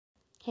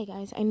Hey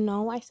guys, I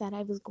know I said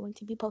I was going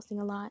to be posting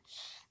a lot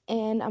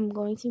and I'm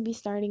going to be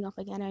starting up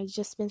again. I've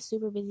just been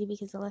super busy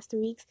because the last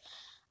 3 weeks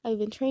I've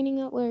been training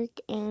at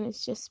work and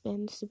it's just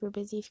been super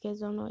busy. If you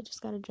guys don't know, I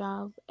just got a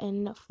job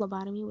in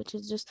phlebotomy, which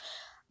is just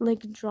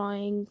like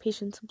drawing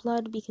patients'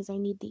 blood because I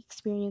need the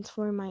experience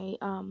for my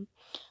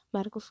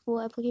medical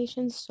school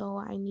applications. So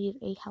I need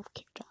a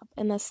healthcare job,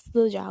 and that's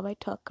the job I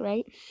took,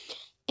 right?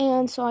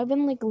 And so I've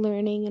been like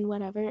learning and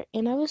whatever,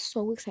 and I was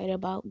so excited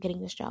about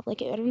getting this job.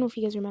 Like, I don't know if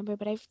you guys remember,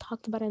 but I've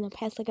talked about it in the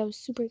past. Like, I was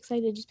super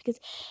excited just because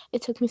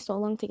it took me so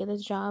long to get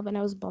this job, and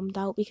I was bummed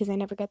out because I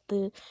never got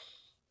the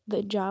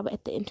job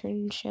at the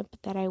internship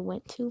that I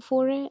went to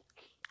for it.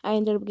 I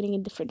ended up getting a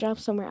different job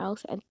somewhere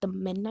else at the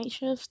midnight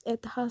shift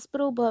at the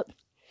hospital, but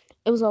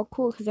it was all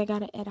cool because I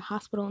got it at a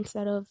hospital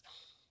instead of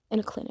in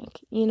a clinic.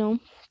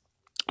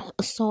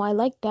 So I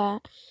like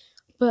that.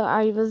 But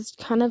I was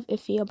kind of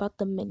iffy about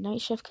the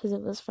midnight shift because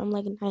it was from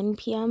like 9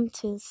 p.m.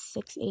 to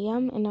 6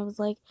 a.m. And I was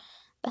like,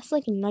 that's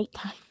like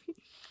nighttime.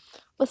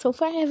 But so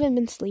far, I haven't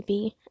been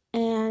sleepy.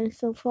 And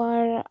so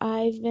far,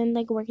 I've been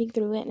like working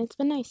through it and it's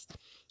been nice.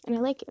 And I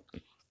like it.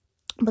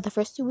 But the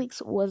first 2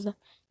 weeks was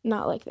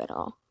not like that at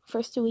all.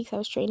 First 2 weeks, I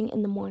was training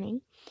in the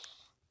morning.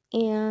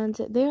 And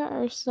there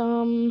are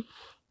some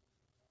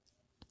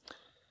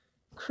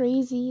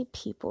crazy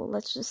people.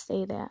 Let's just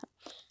say that.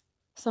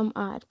 Some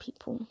odd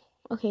people.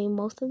 Okay,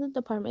 most of the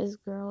department is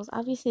girls.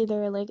 Obviously,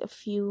 there are like a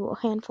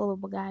handful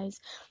of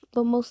guys,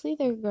 but mostly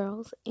they're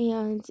girls.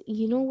 And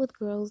with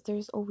girls,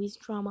 there's always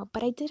drama.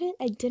 But I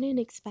didn't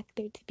expect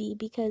there to be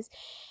because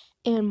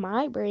in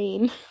my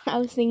brain, I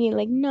was thinking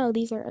like, no,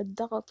 these are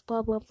adults,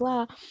 blah blah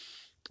blah.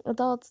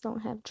 Adults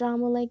don't have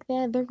drama like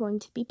that. They're going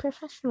to be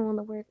professional in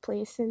the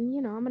workplace,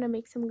 and I'm gonna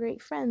make some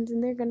great friends,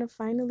 and they're gonna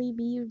finally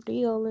be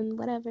real and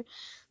whatever.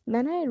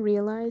 Then I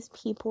realized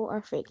people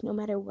are fake. No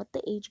matter what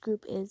the age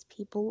group is,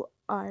 people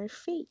are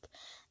fake.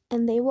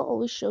 And they will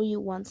always show you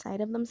one side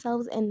of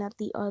themselves and not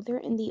the other.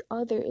 And the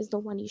other is the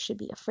one you should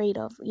be afraid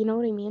of. You know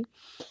what I mean?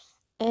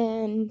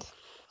 And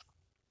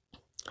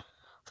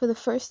for the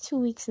first 2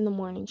 weeks in the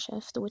morning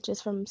shift, which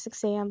is from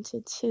 6 a.m.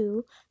 to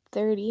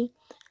 2:30,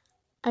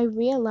 I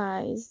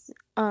realized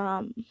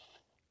there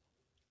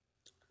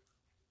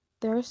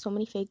are so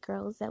many fake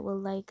girls that will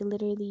like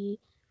literally,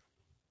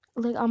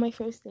 like on my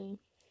first day,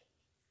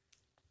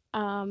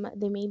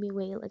 they made me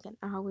wait like an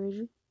hour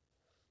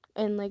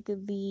in like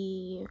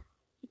the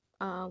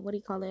what do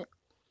you call it,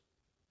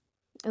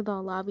 the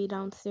lobby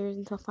downstairs,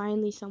 until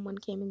finally someone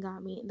came and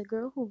got me. And the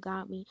girl who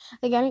got me,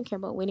 like, I didn't care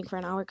about waiting for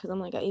an hour because I'm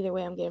like, either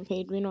way I'm getting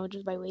paid,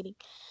 just by waiting.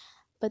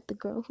 But the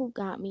girl who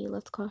got me,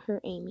 let's call her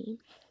Amy,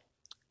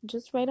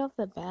 just right off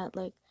the bat,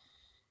 like,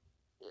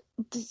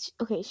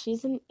 okay,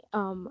 she's an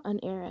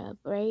Arab,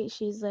 right?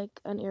 She's like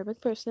an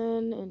Arabic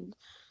person, and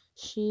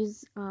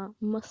she's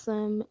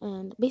Muslim,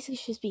 and basically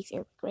she speaks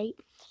Arabic, right?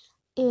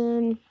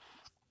 And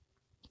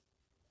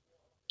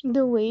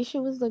the way she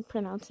was like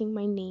pronouncing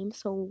my name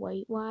so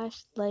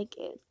whitewashed, like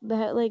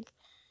that, like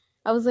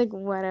I was like,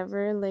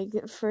 whatever.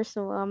 Like, first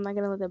of all, I'm not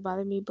gonna let that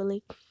bother me, but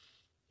like,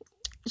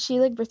 she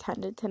like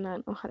pretended to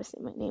not know how to say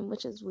my name,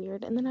 which is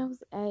weird. And then I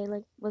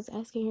was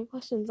asking her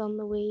questions on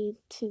the way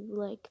to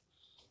like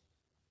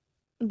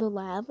the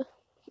lab,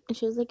 and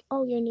she was like,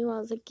 "Oh, you're new." I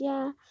was like,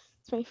 "Yeah,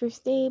 it's my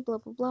first day." Blah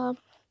blah blah.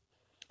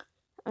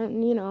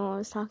 And I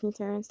was talking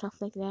to her and stuff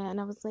like that, and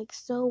I was like,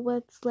 "So,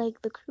 what's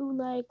like the crew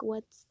like?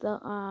 What's the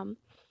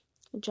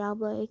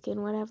job like,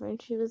 and whatever?" And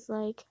she was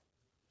like,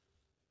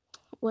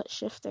 "What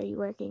shift are you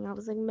working?" I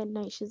was like,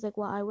 "Midnight." She's like,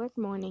 "Well, I work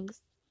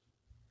mornings."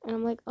 And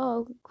I'm like,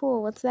 "Oh,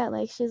 cool. What's that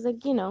like?" She's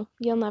like, "You'll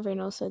never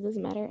know, so it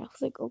doesn't matter." I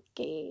was like,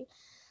 "Okay."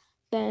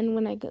 Then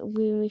when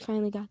we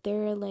finally got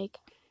there, like,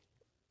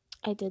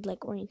 I did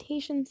like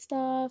orientation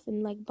stuff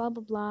and like blah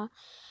blah blah,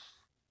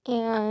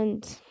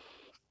 and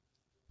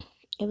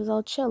it was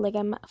all chill. Like,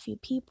 I met a few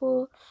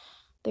people.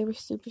 They were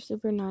super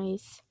super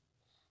nice.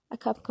 I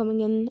kept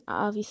coming in.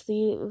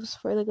 Obviously, it was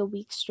for like a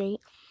week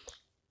straight.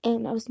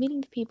 And I was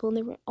meeting the people, and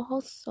they were all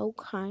so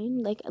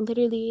kind. Like,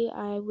 literally,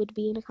 I would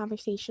be in a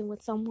conversation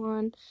with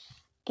someone,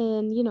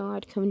 and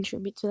I'd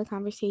contribute to the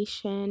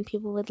conversation.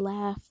 People would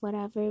laugh,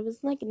 whatever. It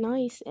was like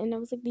nice, and I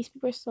was like, these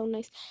people are so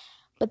nice.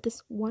 But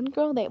that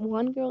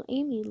one girl,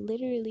 Amy,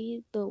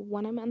 literally the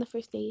one I met on the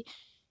first day,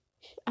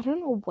 I don't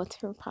know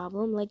what's her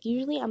problem. Like,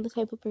 usually I'm the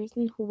type of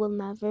person who will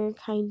never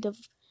kind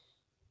of.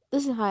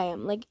 This is how I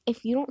am. Like,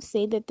 if you don't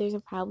say that there's a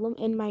problem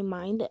in my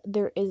mind,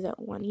 there isn't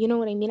one. You know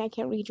what I mean? I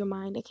can't read your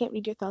mind. I can't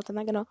read your thoughts. I'm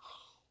not gonna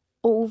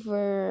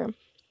over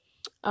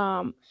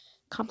um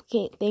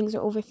complicate things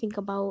or overthink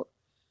about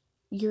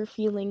your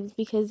feelings,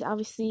 because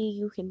obviously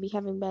you can be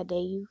having a bad day,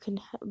 you can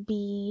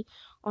be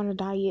on a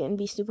diet and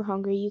be super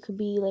hungry, you could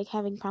be like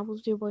having problems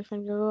with your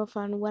boyfriend, your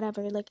girlfriend,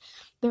 whatever. Like,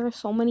 there are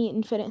so many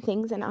infinite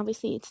things, and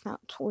obviously it's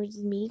not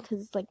towards me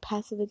because it's like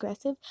passive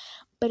aggressive,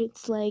 but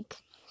it's like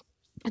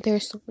there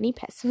are so many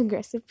passive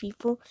aggressive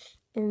people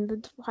in the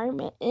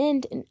department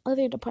and in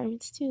other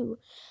departments too.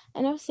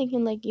 And I was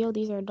thinking like, yo,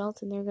 these are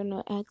adults and they're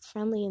gonna act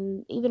friendly,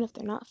 and even if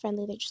they're not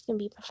friendly, they're just gonna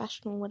be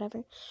professional,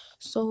 whatever.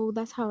 So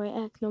that's how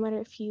I act, no matter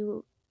if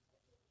you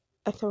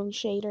are throwing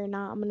shade or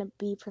not. I'm gonna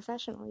be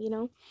professional, you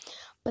know?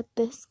 But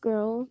this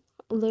girl,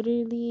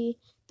 literally,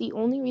 the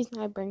only reason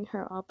I bring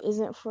her up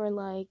isn't for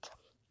like,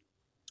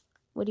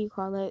 what do you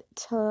call it,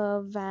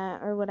 to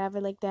vent or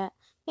whatever like that.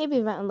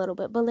 Maybe vent a little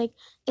bit, but like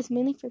it's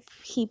mainly for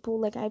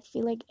people. Like I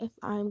feel like if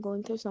I'm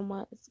going through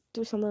something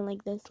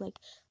like this, like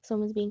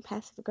someone's being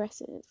passive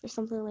aggressive or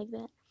something like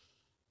that,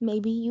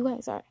 maybe you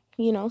guys are,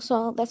 you know.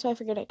 So that's why I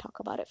figured I'd talk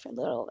about it for a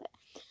little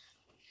bit.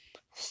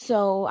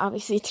 So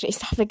obviously today's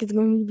topic is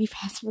going to be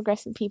passive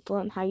aggressive people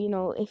and how you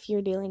know if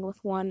you're dealing with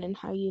one and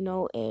how you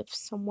know if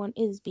someone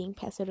is being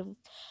passive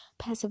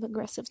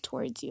aggressive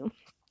towards you.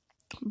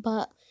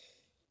 But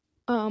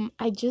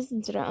I just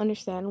didn't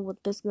understand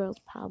what this girl's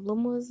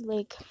problem was,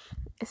 like,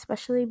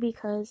 especially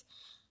because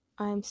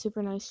I'm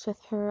super nice with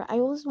her. I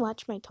always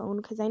watch my tone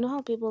because I know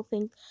how people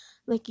think,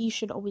 like, you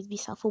should always be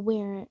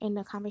self-aware in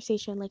a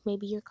conversation. Like,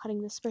 maybe you're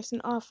cutting this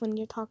person off when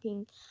you're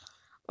talking,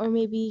 or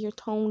maybe your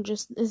tone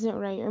just isn't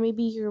right, or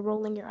maybe you're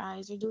rolling your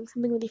eyes or doing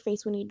something with your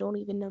face when you don't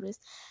even notice.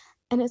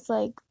 And it's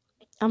like,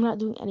 I'm not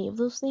doing any of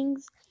those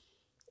things.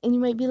 And you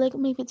might be like,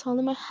 maybe it's all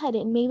in my head.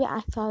 And maybe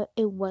I thought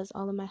it was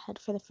all in my head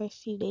for the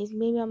first few days.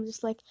 Maybe I'm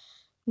just like,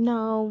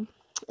 no,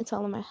 it's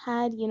all in my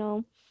head, you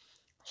know,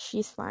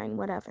 she's fine,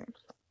 whatever.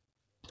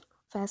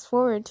 Fast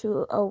forward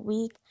to a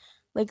week,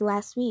 like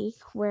last week,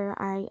 where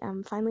I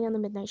am finally on the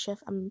midnight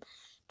shift. I'm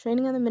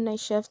training on the midnight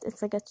shift.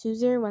 It's like a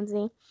Tuesday or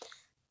Wednesday.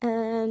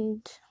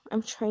 And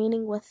I'm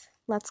training with,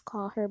 let's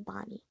call her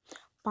Bonnie.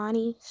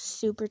 Bonnie,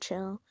 super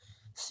chill,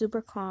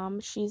 super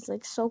calm. She's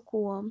like so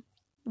cool.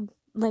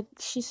 Like,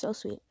 she's so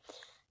sweet.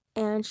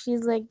 And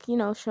she's like, you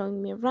know, showing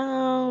me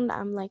around.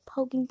 I'm like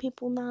poking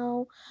people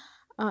now.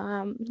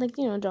 Like,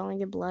 you know, drawing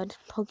your blood.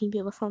 Poking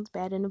people sounds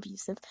bad and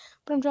abusive,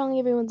 but I'm drawing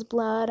everyone's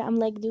blood. I'm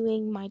like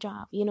doing my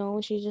job, you know.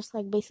 And she's just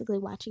like basically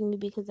watching me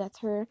because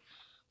that's her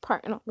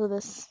part in all of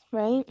this,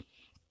 right?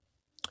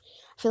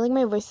 I feel like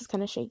my voice is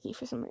kind of shaky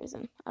for some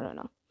reason. I don't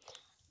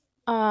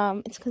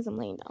know. It's because I'm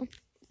laying down.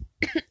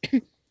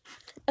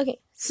 Okay,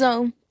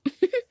 so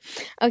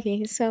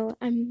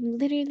I'm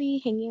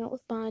literally hanging out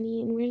with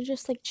Bonnie and we're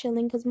just like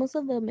chilling because most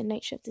of the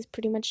midnight shift is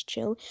pretty much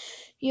chill.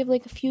 You have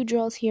like a few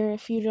drills here, a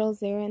few drills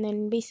there, and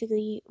then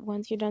basically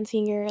once you're done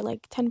seeing your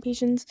like 10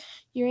 patients,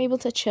 you're able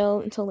to chill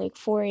until like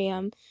 4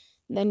 a.m.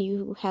 Then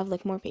you have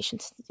like more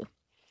patients to do.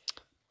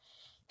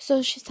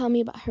 So she's telling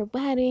me about her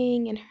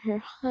wedding and her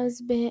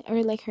husband,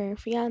 or like her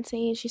fiance,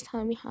 and she's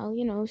telling me how,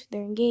 you know,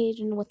 they're engaged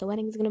and what the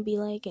wedding's gonna be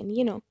like, and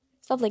you know,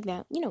 stuff like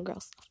that, you know, girl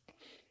stuff.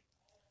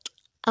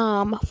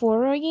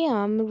 4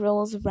 a.m.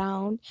 rolls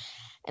around,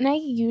 and I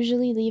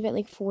usually leave at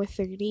like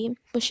 4:30,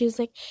 but she was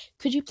like,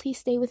 could you please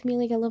stay with me?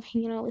 Like, I love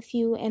hanging out with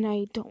you, and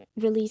I don't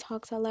really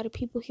talk to a lot of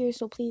people here,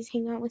 so please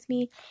hang out with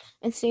me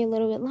and stay a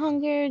little bit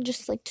longer,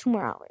 just like 2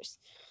 more hours.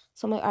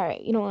 So I'm like, all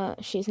right, you know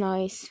what? She's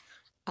nice.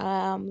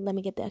 Let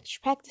me get the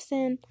extra practice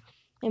in.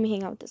 Let me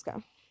hang out with this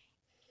girl.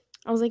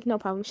 I was like, no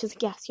problem. She's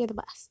like, yes, you're the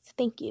best.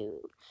 Thank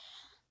you.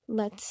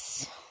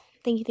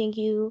 Thank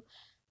you,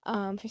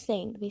 for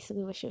staying.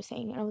 Basically, what she was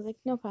saying. And I was like,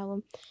 no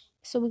problem.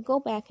 So we go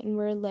back and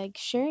we're like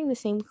sharing the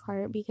same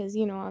cart because,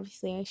 you know,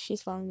 obviously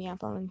she's following me, I'm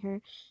following her,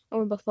 and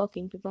we're both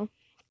poking people.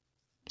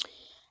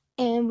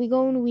 And we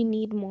go and we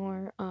need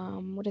more,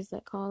 what is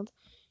that called?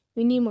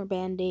 We need more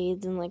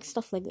band-aids and like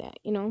stuff like that,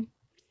 you know?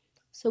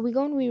 So we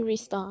go and we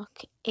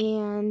restock,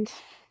 and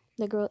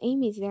the girl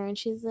Amy's there, and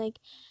she's like,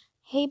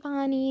 hey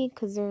Bonnie,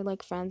 because they're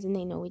like friends and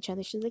they know each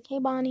other. She's like, hey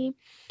Bonnie,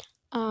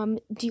 do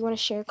you want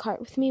to share a cart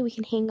with me? We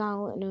can hang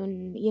out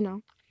and you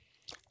know.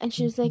 And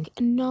she was like,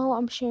 no,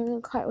 I'm sharing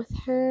a cart with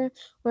her.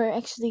 We're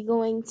actually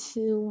going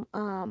to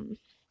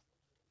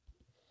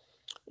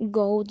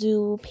go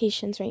do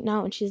patients right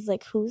now. And she's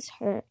like, who's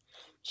her?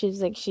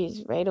 She's like,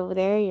 she's right over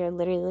there. You're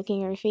literally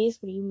looking at her face.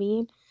 What do you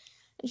mean?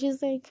 And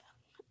she's like,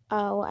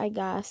 oh, I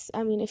guess.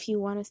 I mean, if you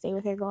want to stay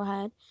with her, go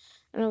ahead.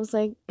 And I was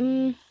like,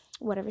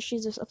 whatever.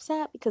 She's just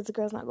upset because the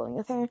girl's not going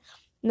with her.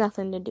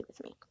 Nothing to do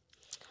with me.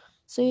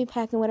 So we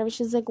pack and whatever.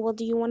 She's like, well,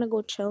 do you want to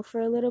go chill for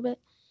a little bit?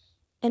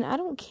 And I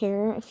don't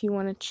care if you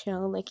want to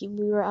chill. Like,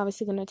 we were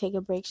obviously going to take a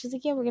break. She's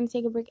like, yeah, we're going to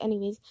take a break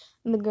anyways.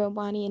 And the girl,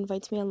 Bonnie,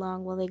 invites me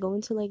along while they go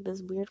into, like,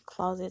 this weird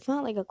closet. It's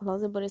not like a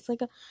closet, but it's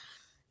like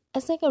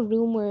a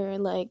room where,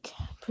 like,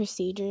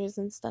 procedures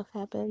and stuff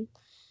happen.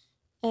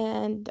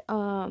 And,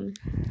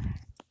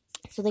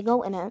 so they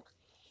go in it.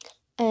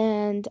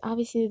 And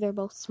obviously they're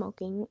both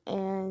smoking.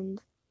 And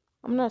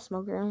I'm not a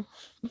smoker.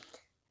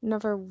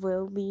 Never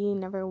will be,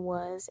 never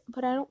was.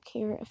 But I don't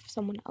care if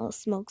someone else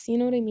smokes. You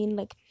know what I mean?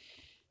 Like,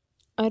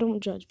 I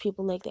don't judge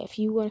people like that. If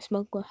you want to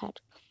smoke, go ahead.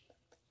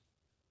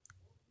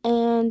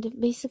 And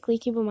basically,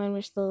 keep in mind,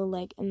 we're still,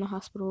 like, in the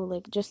hospital,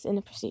 like, just in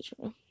the procedure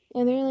room.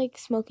 And they're, like,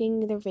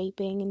 smoking, they're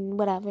vaping, and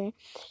whatever.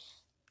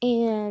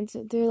 And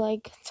they're,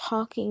 like,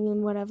 talking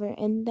and whatever.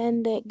 And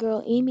then that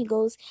girl, Amy,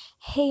 goes,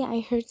 hey, I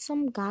heard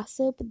some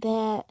gossip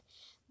that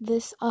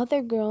this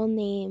other girl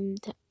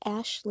named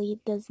Ashley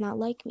does not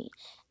like me.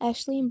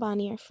 Ashley and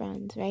Bonnie are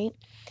friends, right?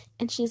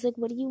 And she's like,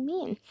 what do you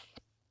mean?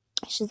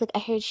 She's like, I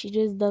heard she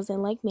just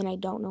doesn't like me and I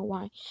don't know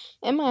why.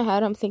 In my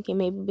head, I'm thinking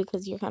maybe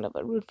because you're kind of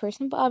a rude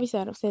person, but obviously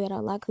I don't say that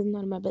out loud because it's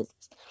none of my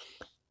business.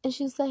 And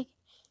she's like,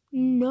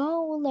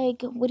 no,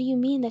 like, what do you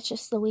mean? That's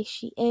just the way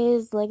she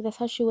is. Like, that's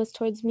how she was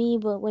towards me.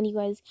 But when you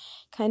guys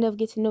kind of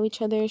get to know each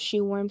other,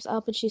 she warms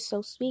up and she's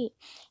so sweet.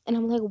 And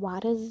I'm like,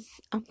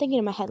 I'm thinking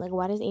in my head, like,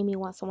 why does Amy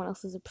want someone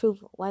else's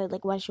approval? Why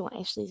does she want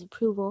Ashley's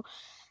approval?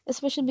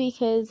 Especially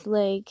because,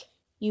 like,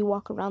 you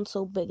walk around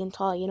so big and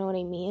tall, you know what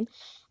I mean?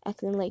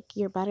 Acting like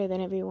you're better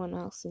than everyone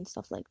else and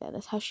stuff like that.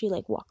 That's how she,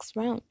 like, walks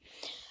around.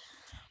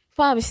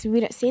 But obviously,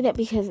 we don't say that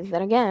because,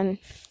 then again,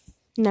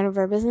 none of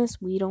our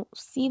business. We don't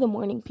see the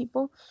morning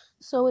people,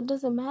 so it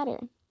doesn't matter.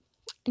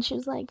 And she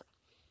was like,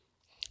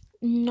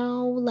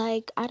 no,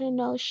 like, I don't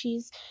know,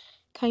 she's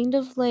kind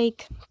of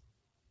like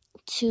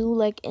too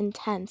like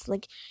intense.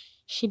 Like,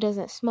 she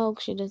doesn't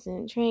smoke, she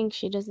doesn't drink,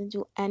 she doesn't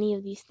do any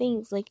of these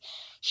things. Like,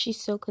 she's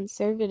so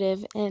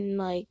conservative and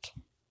like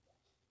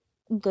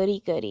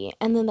goody.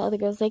 And then the other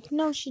girl's like,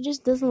 no, she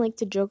just doesn't like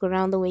to joke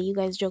around the way you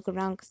guys joke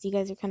around because you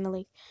guys are kind of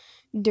like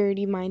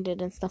dirty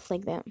minded and stuff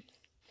like that.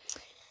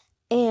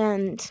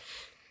 And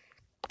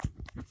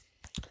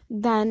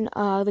then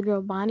the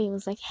girl Bonnie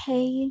was like,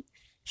 hey,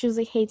 she was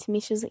like, hey to me,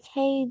 she was like,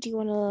 hey, do you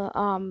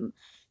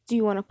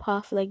wanna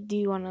puff, like, do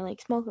you wanna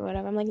like smoke or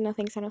whatever? I'm like, no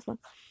thanks, I don't smoke.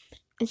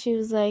 And she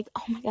was like,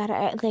 oh my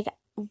god, like,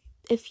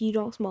 if you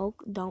don't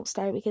smoke, don't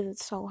start because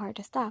it's so hard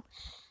to stop.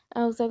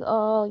 I was like,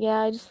 oh yeah,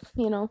 I just,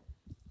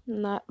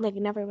 not like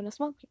never been a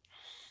smoker.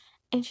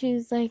 And she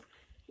was like,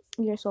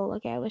 you're so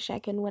lucky, I wish I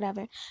could,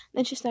 whatever.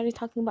 Then she started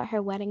talking about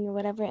her wedding or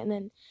whatever, and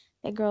then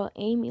the girl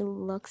Amy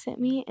looks at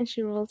me and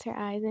she rolls her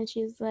eyes and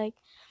she's like,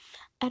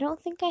 I don't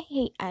think I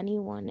hate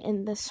anyone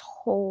in this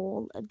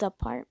whole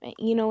department.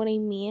 You know what I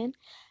mean?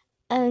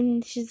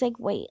 And she's like,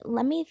 wait,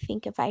 let me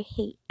think if I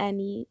hate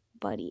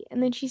anybody.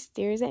 And then she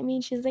stares at me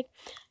and she's like,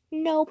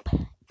 nope,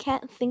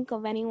 can't think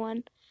of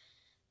anyone.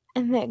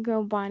 And that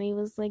girl Bonnie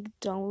was like,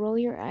 don't roll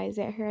your eyes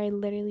at her. I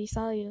literally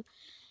saw you.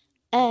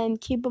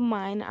 And keep in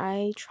mind,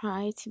 I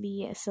try to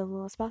be as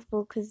civil as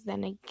possible because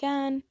then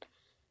again,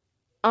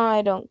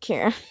 I don't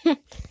care.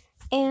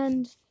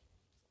 And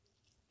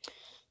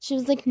she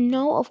was like,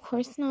 no, of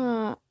course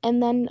not.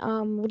 And then,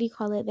 what do you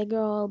call it? The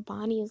girl,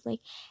 Bonnie, was like,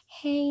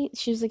 hey,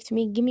 she was like to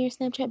me, give me your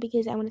Snapchat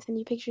because I want to send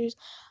you pictures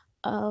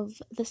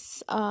of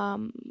this,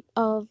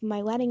 of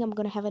my wedding. I'm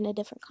going to have it in a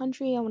different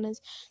country. I want to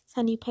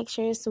send you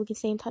pictures so we can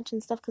stay in touch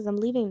and stuff because I'm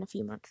leaving in a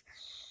few months.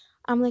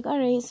 I'm like, all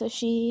right. So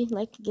she,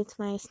 like, gets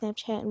my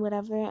Snapchat and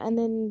whatever. And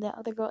then the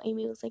other girl,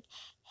 Amy, was like,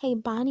 hey,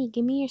 Bonnie,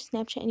 give me your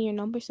Snapchat and your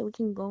number so we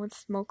can go and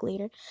smoke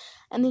later.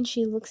 And then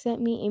she looks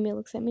at me, Amy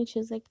looks at me, and she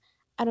was like,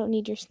 I don't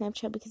need your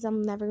Snapchat because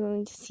I'm never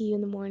going to see you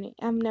in the morning.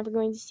 I'm never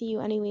going to see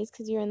you anyways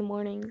because you're in the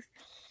mornings.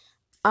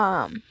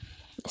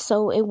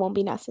 So it won't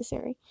be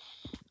necessary.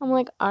 I'm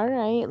like, all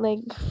right, like,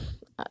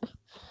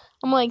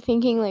 I'm like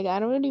thinking, like, I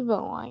don't even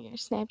want your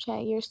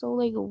Snapchat. You're so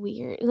like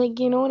weird. Like,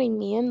 you know what I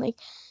mean? Like,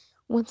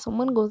 when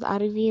someone goes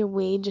out of your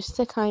way just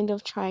to kind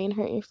of try and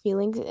hurt your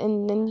feelings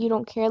and then you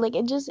don't care, like,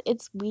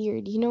 it's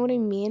weird. You know what I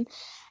mean?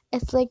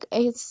 It's like,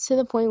 it's to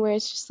the point where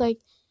it's just like,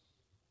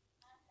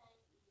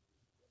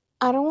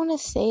 I don't want to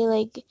say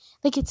like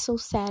it's so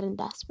sad and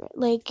desperate.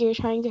 Like you're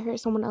trying to hurt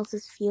someone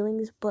else's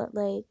feelings, but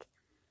like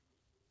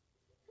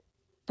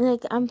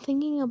I'm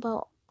thinking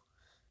about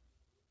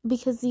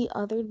because the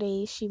other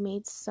day she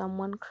made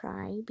someone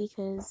cry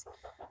because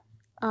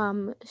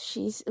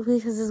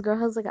this girl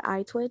has like an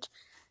eye twitch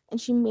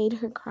and she made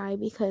her cry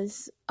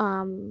because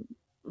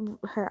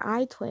her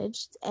eye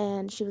twitched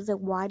and she was like,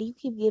 why do you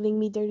keep giving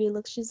me dirty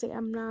looks? She's like,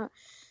 I'm not.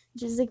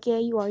 She's like, yeah,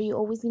 you are. You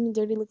always give me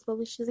dirty looks,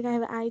 but she's like, I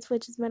have an eye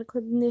twitch. It's a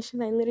medical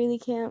condition. I literally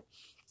can't.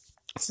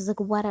 She's like,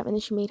 whatever. And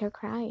then she made her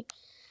cry.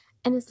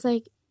 And it's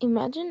like,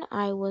 imagine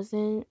I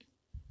wasn't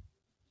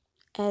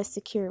as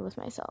secure with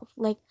myself.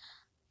 Like,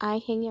 I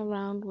hang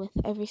around with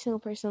every single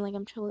person. Like,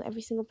 I'm chill with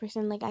every single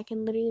person. Like, I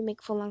can literally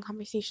make full-on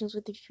conversations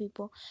with these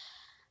people.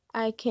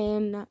 I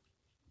can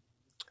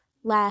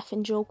laugh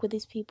and joke with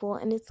these people.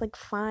 And it's, like,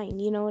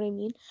 fine. You know what I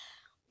mean?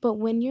 But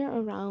when you're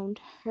around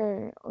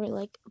her or,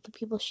 like, the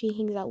people she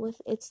hangs out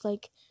with, it's,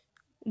 like,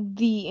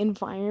 the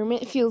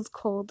environment feels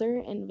colder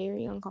and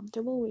very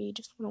uncomfortable where you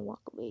just want to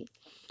walk away.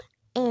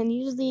 And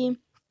usually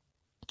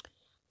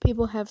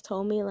people have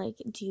told me, like,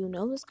 do you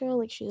know this girl?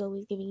 Like, she's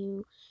always giving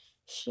you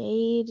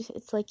shade.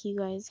 It's like you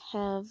guys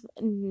have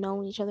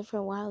known each other for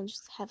a while and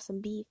just have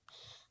some beef.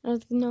 And I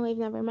was like, no, I've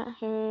never met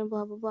her,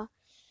 blah, blah, blah.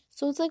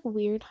 So it's, like,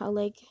 weird how,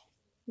 like,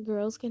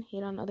 girls can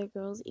hate on other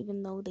girls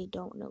even though they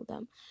don't know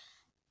them.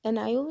 And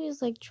I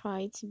always, like,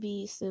 try to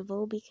be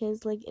civil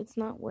because, like, it's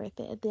not worth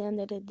it at the end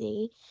of the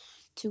day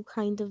to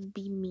kind of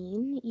be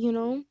mean, you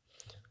know?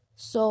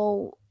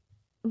 So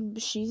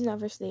she's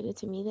never stated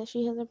to me that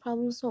she has a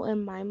problem. So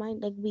in my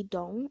mind, like, we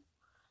don't,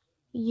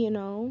 you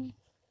know,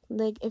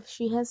 like if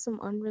she has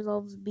some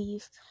unresolved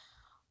beef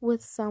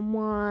with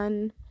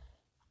someone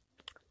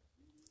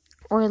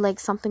or like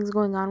something's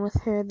going on with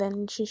her,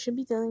 then she should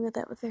be dealing with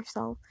that with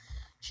herself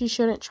she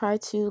shouldn't try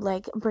to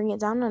like bring it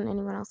down on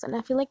anyone else. And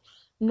I feel like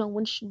no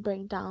one should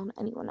bring down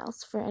anyone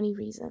else for any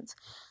reasons.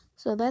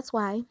 So that's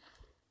why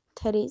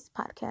today's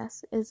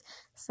podcast is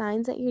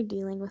signs that you're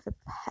dealing with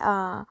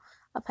a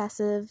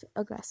passive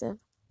aggressive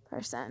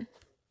person.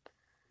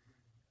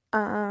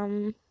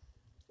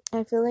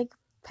 I feel like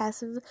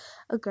passive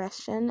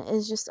aggression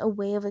is just a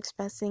way of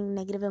expressing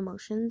negative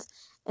emotions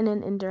in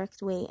an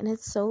indirect way, and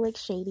it's so like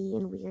shady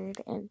and weird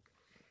and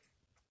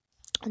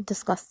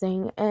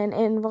disgusting, and it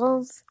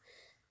involves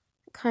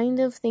kind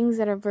of things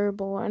that are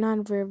verbal or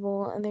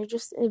non-verbal, and they're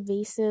just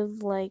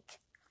evasive like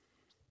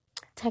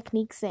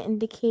techniques that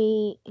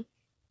indicate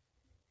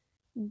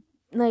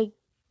like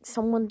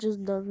someone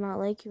just does not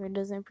like you or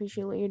doesn't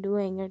appreciate what you're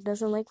doing or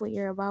doesn't like what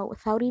you're about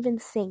without even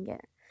saying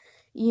it.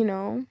 You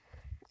know,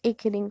 it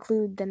could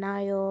include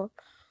denial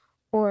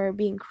or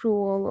being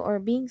cruel or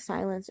being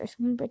silenced or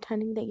someone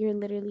pretending that you're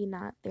literally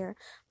not there.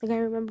 Like I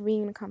remember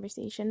being in a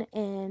conversation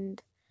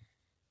and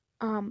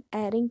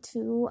adding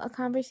to a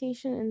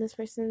conversation, and this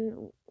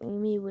person,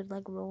 Amy, would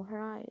like roll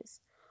her eyes,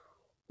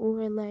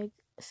 or like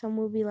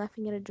someone would be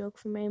laughing at a joke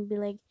from me and be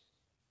like,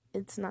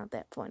 it's not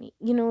that funny.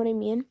 You know what I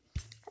mean?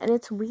 And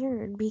it's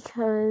weird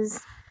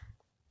because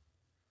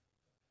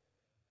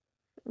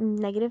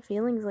negative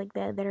feelings like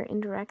that are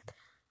indirect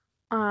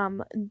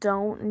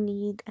don't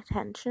need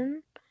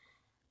attention.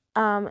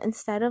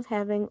 Instead of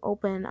having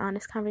open,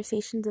 honest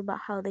conversations about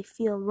how they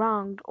feel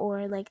wronged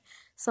or like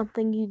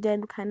something you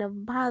did kind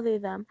of bother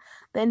them,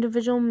 the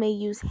individual may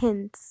use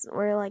hints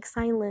or like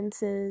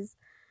silences,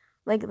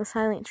 like the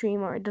silent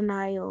treatment or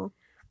denial,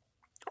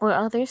 or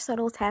other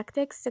subtle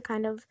tactics to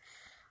kind of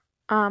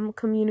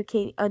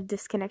communicate a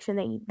disconnection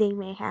that they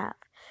may have.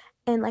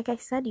 And like I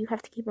said, you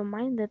have to keep in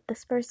mind that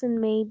this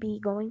person may be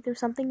going through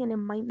something and it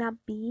might not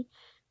be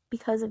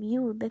because of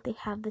you that they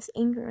have this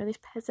anger or this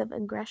passive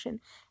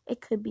aggression.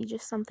 It could be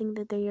just something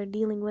that they are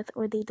dealing with,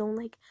 or they don't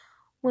like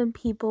when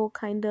people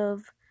kind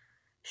of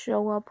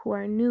show up who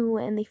are new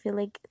and they feel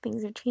like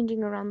things are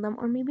changing around them,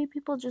 or maybe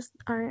people just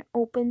aren't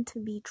open to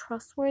be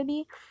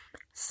trustworthy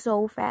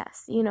so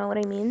fast. You know what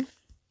I mean?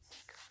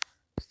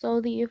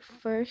 So the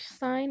first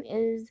sign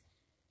is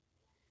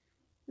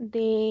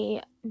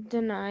they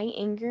deny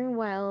anger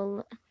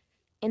while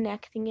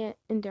enacting it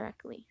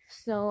indirectly.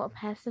 So a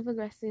passive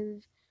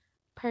aggressive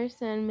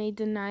person may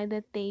deny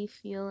that they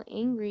feel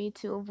angry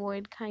to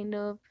avoid kind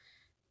of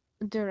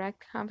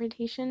direct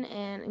confrontation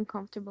and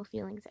uncomfortable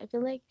feelings. I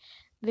feel like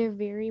they're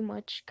very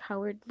much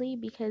cowardly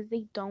because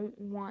they don't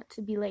want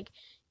to be like,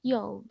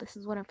 yo, this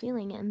is what I'm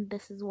feeling and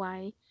this is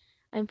why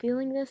I'm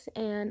feeling this,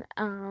 and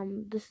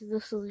this is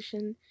the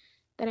solution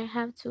that I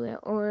have to it,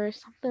 or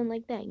something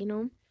like that, you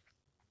know?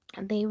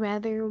 They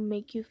rather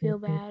make you feel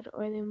bad,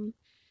 or they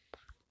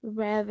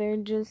rather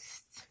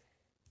just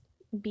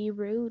be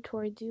rude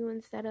towards you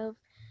instead of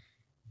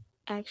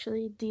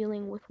actually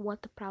dealing with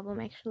what the problem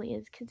actually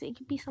is, because it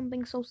could be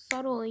something so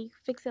subtle and you can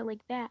fix it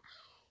like that,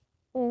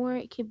 or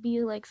it could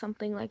be like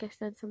something, like I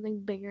said,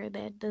 something bigger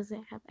that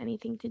doesn't have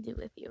anything to do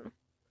with you.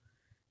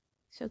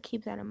 So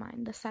keep that in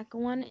mind. The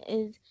second one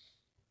is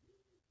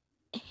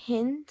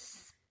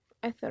hints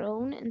are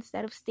thrown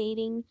instead of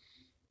stating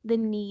the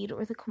need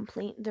or the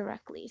complaint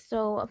directly.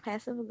 So a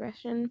passive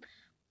aggression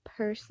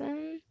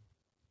person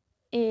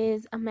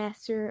is a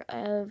master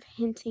of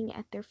hinting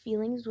at their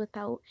feelings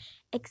without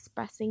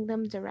expressing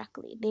them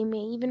directly. They may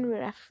even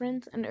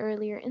reference an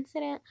earlier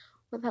incident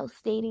without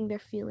stating their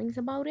feelings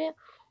about it,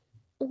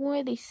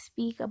 or they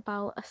speak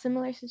about a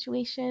similar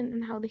situation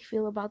and how they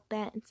feel about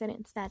that incident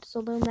instead.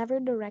 So they'll never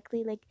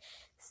directly like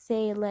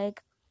say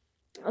like,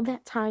 oh,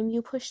 that time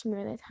you pushed me,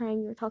 or that time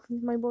you were talking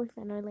to my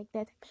boyfriend, or like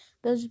that.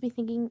 They'll just be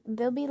thinking,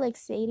 they'll be like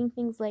saying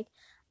things like,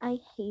 I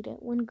hate it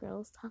when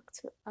girls talk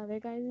to other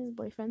guys'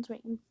 boyfriends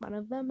right in front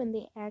of them and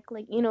they act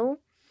like, you know,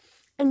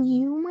 and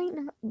you might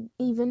not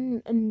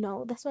even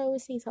know. That's why I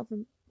always say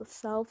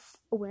self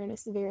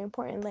awareness is very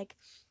important. Like,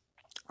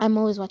 I'm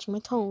always watching my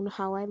tone,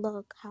 how I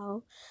look,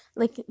 how,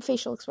 like,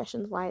 facial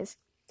expressions wise,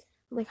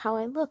 like how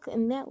I look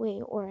in that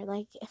way, or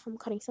like if I'm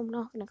cutting someone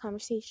off in a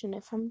conversation,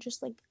 if I'm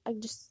just like, I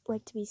just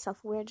like to be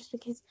self-aware just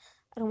because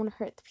I don't want to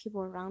hurt the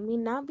people around me,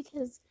 not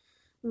because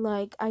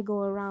like I go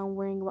around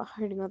worrying about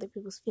hurting other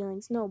people's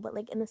feelings, no, but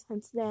like in the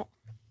sense that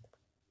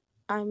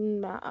I'm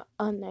not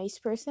a nice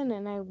person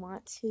and I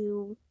want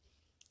to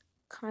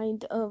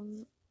kind of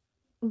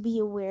be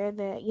aware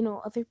that, you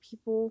know, other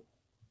people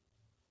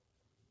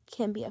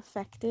can be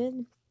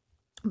affected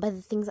by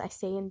the things I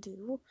say and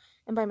do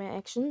and by my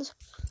actions.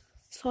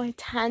 So I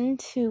tend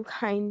to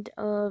kind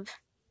of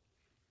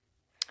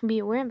be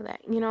aware of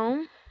that, you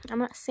know? I'm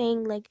not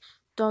saying like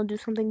don't do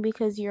something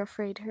because you're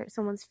afraid to hurt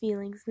someone's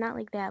feelings, not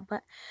like that,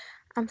 but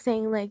I'm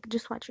saying like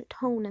just watch your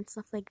tone and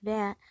stuff like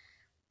that.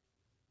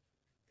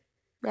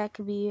 That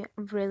could be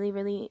really,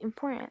 really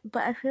important.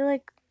 But I feel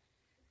like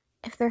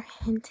if they're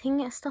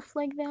hinting at stuff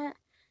like that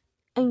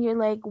and you're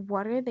like,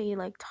 what are they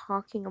like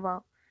talking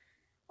about?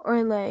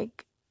 Or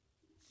like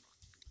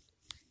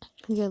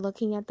you're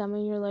looking at them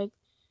and you're like,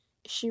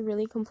 is she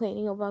really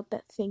complaining about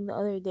that thing the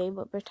other day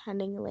but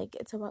pretending like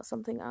it's about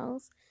something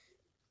else?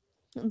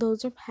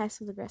 those are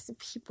passive aggressive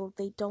people.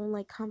 They don't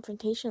like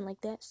confrontation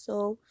like that,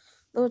 so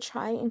they'll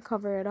try and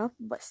cover it up,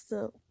 but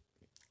still,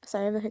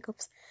 sorry, the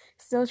hiccups,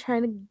 still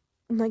trying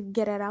to like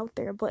get it out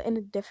there, but in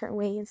a different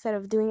way. Instead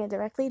of doing it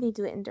directly, they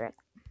do it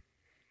indirectly.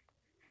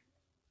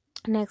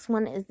 Next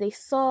one is they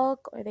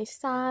sulk or they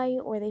sigh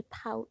or they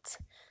pout.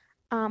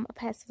 A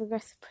passive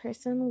aggressive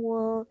person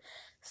will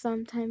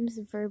sometimes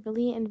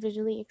verbally and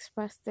visually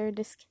express their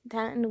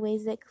discontent in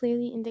ways that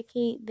clearly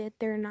indicate that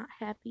they're not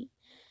happy.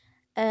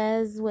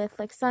 As with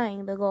like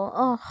sighing, they'll go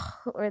oh,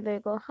 or they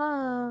go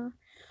ha,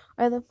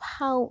 or they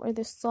pout, or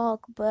they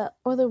sulk,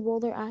 or they roll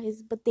their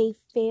eyes, but they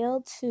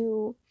fail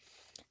to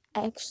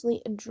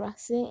actually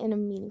address it in a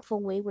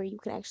meaningful way where you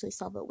can actually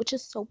solve it, which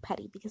is so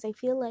petty because I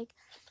feel like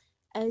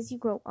as you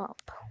grow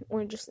up,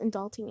 or just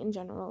adulting in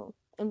general,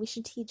 and we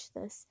should teach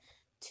this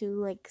to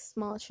like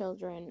small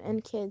children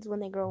and kids when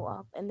they grow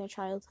up in their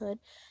childhood,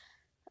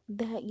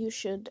 that you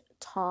should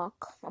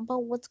talk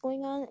about what's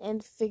going on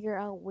and figure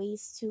out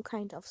ways to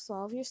kind of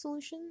solve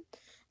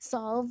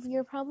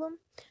your problem.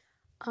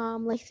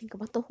 Like think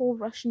about the whole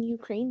Russian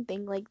Ukraine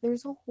thing. Like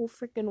there's a whole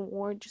freaking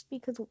war just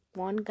because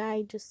one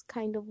guy just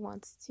kind of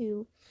wants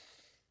to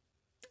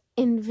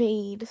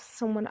invade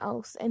someone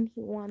else and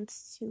he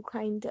wants to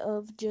kind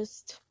of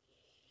just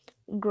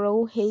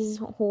grow his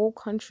whole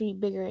country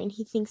bigger, and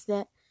he thinks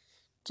that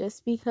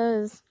just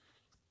because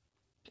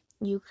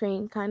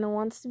Ukraine kind of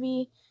wants to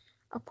be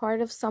a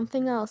part of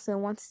something else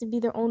and wants to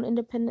be their own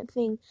independent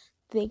thing,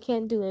 they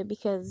can't do it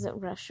because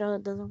Russia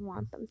doesn't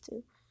want them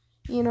to.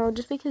 You know,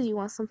 just because you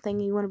want something,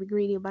 you want to be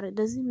greedy about it,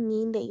 doesn't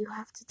mean that you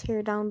have to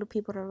tear down the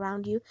people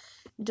around you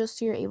just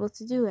so you're able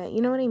to do it.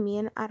 You know what I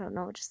mean? I don't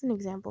know, just an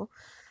example.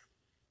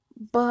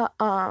 But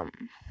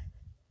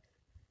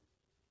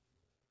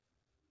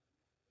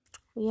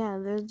yeah,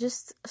 they're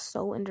just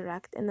so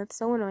indirect, and that's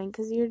so annoying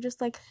because you're just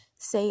like,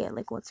 say it,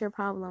 like, what's your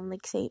problem?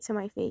 Like, say it to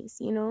my face,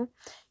 you know?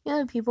 You know,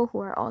 the people who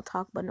are all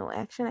talk but no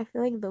action, I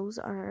feel like those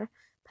are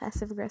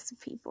passive aggressive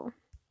people.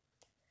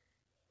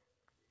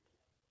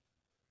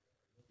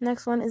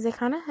 Next one is they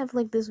kind of have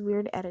like this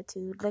weird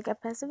attitude. Like, a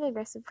passive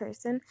aggressive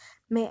person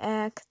may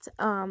act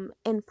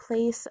in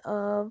place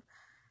of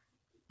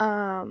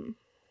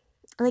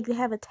like they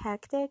have a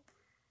tactic,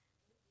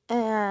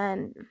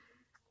 and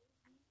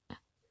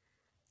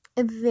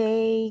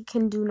they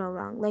can do no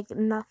wrong. Like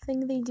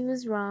nothing they do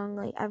is wrong.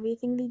 Like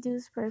everything they do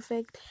is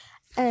perfect,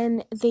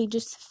 and they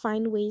just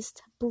find ways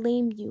to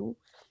blame you.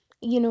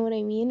 You know what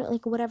I mean?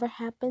 Like whatever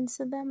happens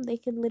to them, they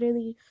could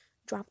literally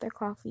drop their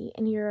coffee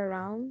and you're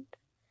around.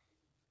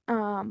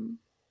 Um,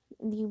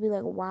 you'd be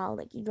like, wow,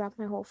 like you dropped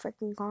my whole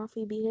freaking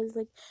coffee because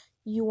like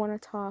you want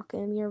to talk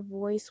and your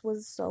voice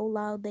was so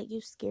loud that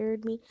you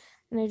scared me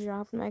and I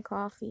dropped my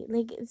coffee.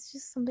 Like it's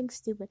just something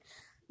stupid.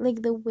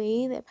 Like the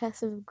way that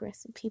passive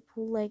aggressive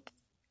people like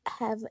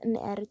have an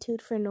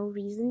attitude for no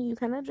reason, you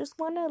kind of just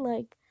want to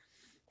like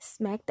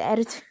smack the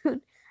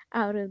attitude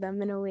out of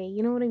them in a way.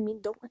 You know what I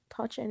mean? Don't like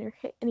touch and or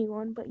hit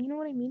anyone, but you know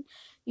what I mean?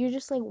 You're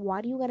just like,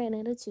 why do you got an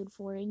attitude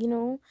for it? You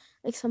know?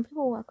 Like some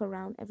people walk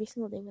around every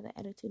single day with an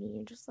attitude and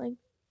you're just like,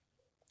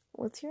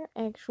 what's your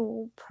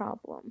actual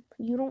problem?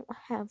 You don't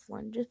have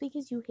one. Just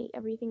because you hate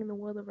everything in the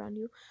world around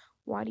you,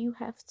 why do you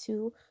have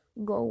to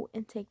go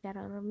and take that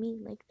out on me?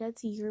 Like,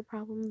 that's your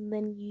problem,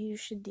 then you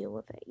should deal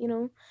with it, you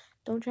know?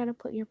 Don't try to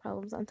put your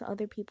problems onto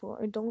other people,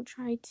 or don't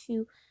try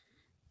to.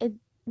 It,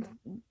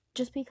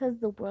 just because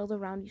the world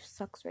around you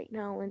sucks right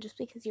now, and just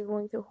because you're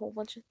going through a whole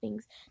bunch of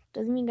things,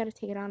 doesn't mean you gotta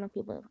take it out on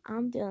people. If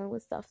I'm dealing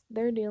with stuff,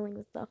 they're dealing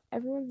with stuff,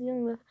 everyone's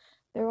dealing with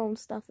their own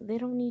stuff. They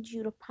don't need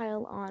you to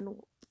pile on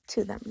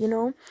to them, you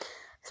know?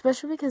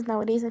 Especially because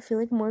nowadays I feel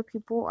like more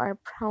people are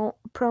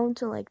prone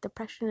to like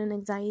depression and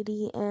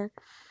anxiety and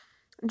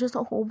just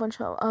a whole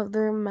bunch of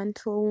other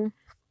mental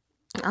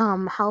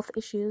health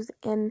issues,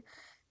 and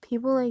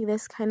people like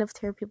this kind of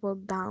tear people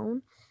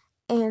down,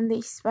 and they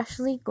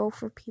especially go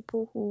for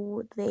people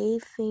who they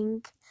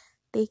think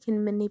they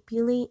can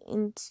manipulate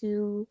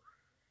into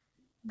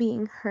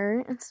being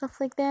hurt and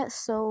stuff like that.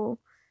 So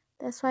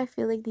that's why I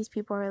feel like these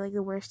people are like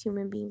the worst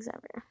human beings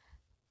ever.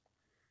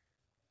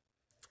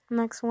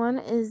 Next one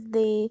is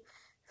they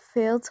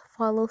fail to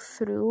follow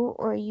through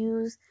or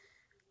use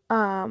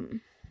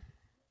um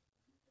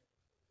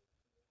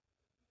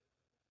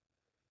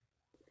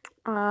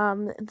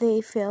they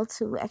fail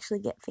to actually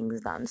get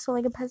things done. So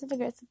like a passive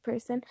aggressive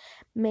person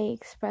may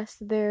express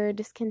their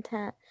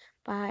discontent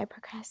by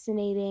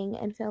procrastinating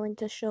and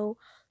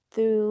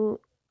through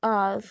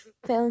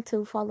failing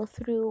to follow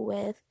through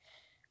with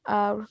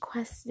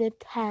requested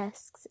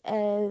tasks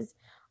as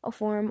a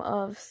form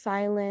of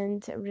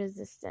silent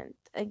resistance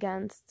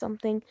against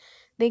something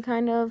they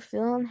kind of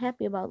feel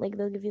unhappy about. Like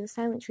they'll give you the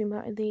silent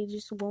treatment, or they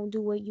just won't do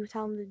what you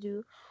tell them to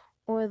do,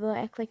 or they'll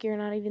act like you're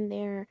not even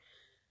there.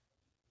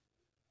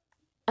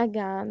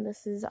 Again,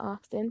 this is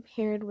often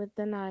paired with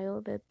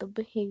denial that the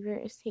behavior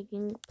is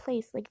taking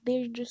place. Like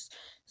they're just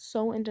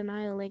so in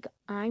denial. Like,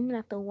 I'm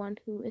not the one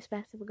who is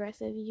passive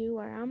aggressive, you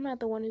are. I'm not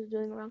the one who's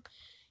doing wrong,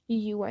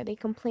 you are. They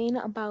complain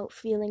about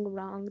feeling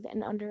wronged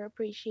and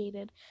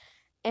underappreciated.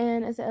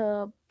 And as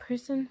a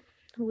person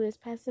who is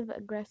passive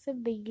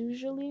aggressive, they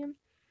usually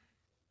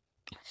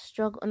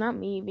struggle, not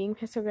me being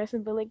passive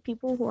aggressive, but like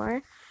people who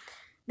are,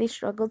 they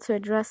struggle to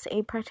address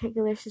a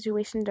particular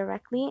situation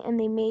directly, and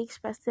they may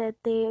express that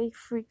they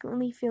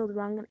frequently feel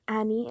wrong in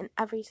any and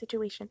every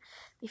situation.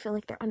 They feel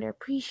like they're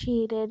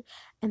underappreciated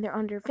and they're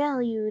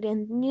undervalued,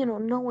 and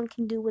no one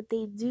can do what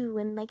they do,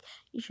 and like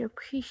you should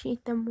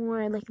appreciate them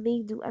more. Like they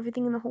do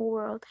everything in the whole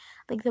world.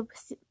 Like they'll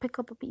pick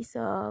up a piece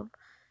of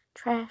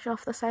trash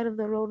off the side of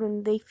the road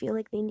and they feel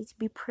like they need to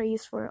be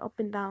praised for it up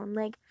and down.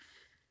 Like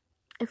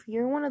if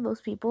you're one of those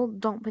people,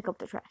 don't pick up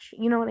the trash.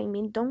 You know what I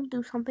mean? Don't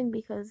do something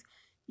because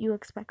you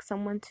expect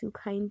someone to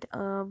kind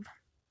of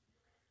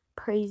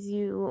praise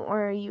you,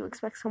 or you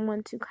expect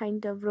someone to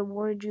kind of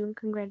reward you and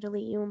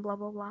congratulate you and blah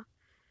blah blah.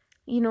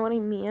 You know what I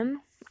mean?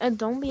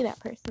 Don't be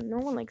that person. No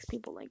one likes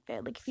people like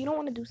that. Like if you don't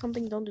want to do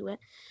something, don't do it.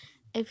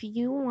 If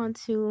you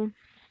want to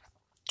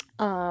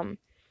um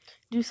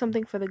do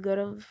something for the good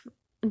of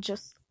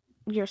just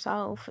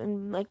yourself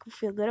and like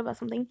feel good about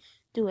something,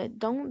 do it.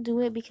 Don't do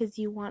it because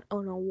you want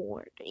an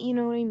award. You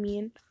know what I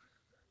mean?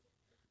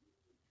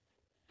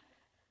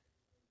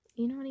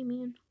 You know what I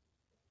mean?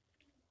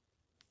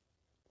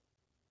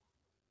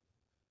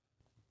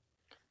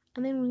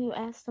 And then when you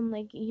ask them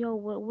like, yo,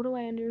 what do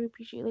I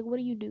underappreciate? Like, what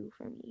do you do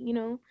for me?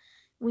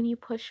 When you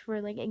push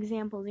for like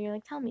examples and you're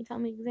like, tell me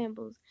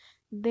examples,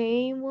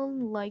 they will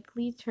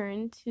likely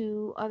turn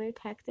to other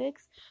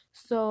tactics.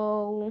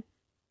 So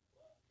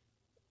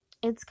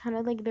it's kind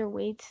of like their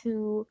way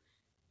to,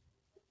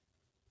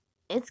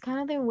 it's kind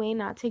of their way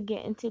not to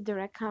get into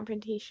direct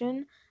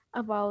confrontation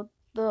about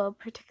the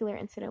particular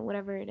incident,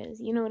 whatever it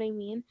is. You know what I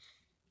mean?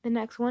 The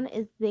next one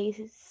is they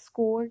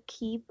score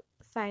keep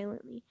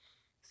silently.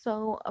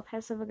 So, a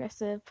passive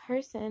aggressive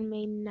person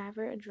may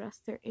never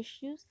address their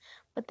issues,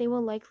 but they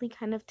will likely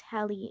kind of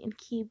tally and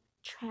keep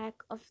track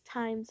of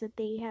times that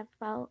they have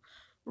felt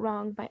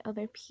wronged by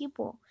other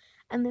people.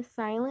 And the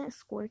silent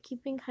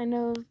scorekeeping kind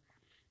of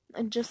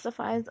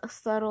justifies a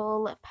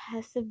subtle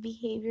passive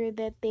behavior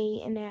that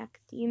they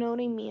enact. You know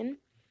what I mean?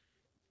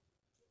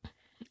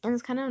 And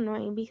it's kind of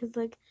annoying because,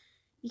 like,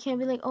 you can't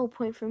be like, oh,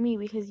 point for me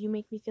because you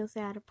make me feel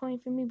sad, or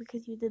point for me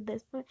because you did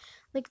this. Point,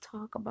 like,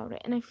 talk about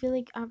it. And I feel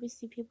like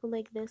obviously people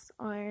like this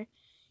are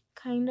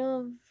kind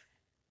of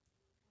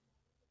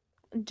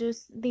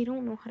just, they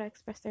don't know how to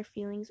express their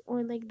feelings,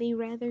 or like they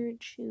rather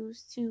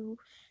choose to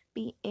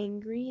be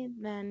angry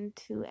than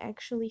to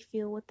actually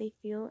feel what they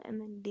feel and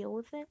then deal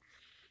with it.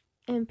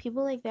 And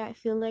people like that I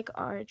feel like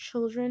are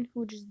children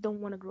who just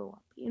don't want to grow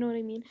up. You know what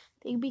I mean?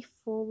 They could be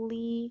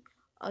fully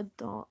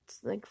adults,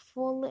 like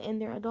full in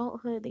their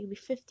adulthood. They could be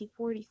 50,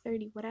 40,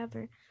 30,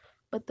 whatever.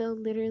 But they'll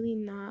literally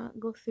not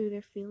go through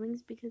their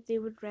feelings because they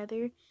would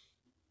rather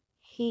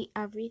hate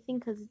everything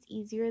because it's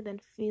easier than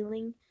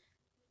feeling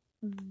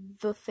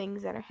the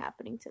things that are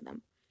happening to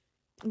them.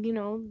 You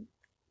know?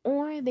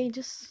 Or they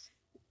just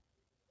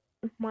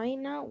might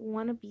not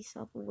want to be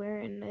self aware,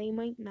 and they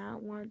might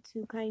not want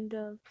to kind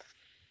of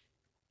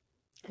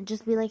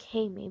just be like,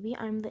 hey, maybe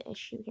I'm the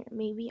issue here.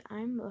 Maybe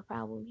I'm the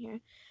problem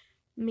here.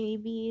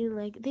 Maybe,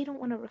 like, they don't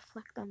want to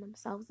reflect on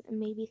themselves and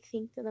maybe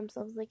think to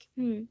themselves, like,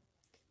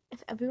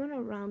 if everyone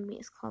around me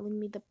is calling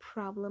me the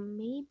problem,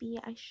 maybe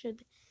I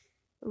should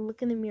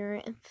look in the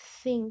mirror and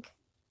think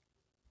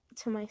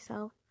to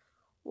myself,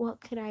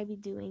 what could I be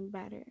doing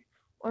better?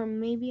 Or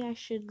maybe I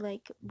should,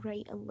 like,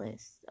 write a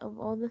list of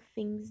all the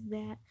things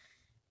that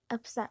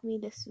upset me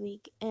this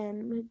week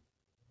and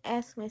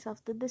ask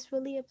myself, did this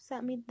really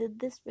upset me? Did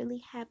this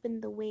really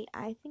happen the way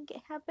I think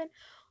it happened?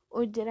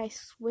 Or did I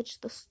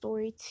switch the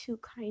story to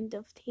kind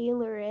of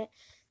tailor it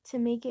to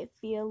make it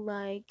feel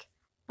like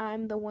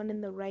I'm the one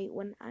in the right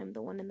when I'm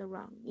the one in the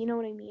wrong? You know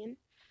what I mean?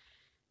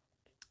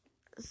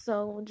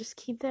 So just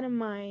keep that in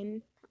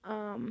mind.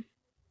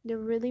 They're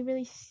really,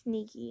 really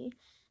sneaky,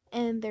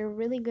 and they're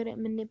really good at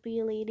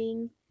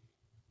manipulating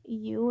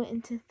you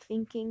into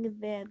thinking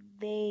that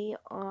they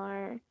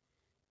are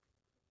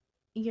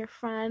your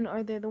friend,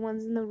 or they're the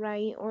ones in the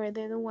right, or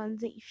they're the ones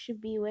that you should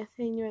be with,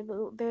 and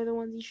they're the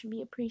ones you should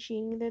be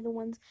appreciating. They're the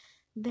ones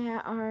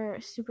that are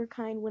super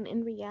kind, when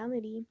in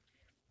reality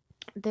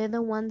they're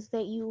the ones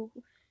that you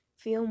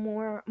feel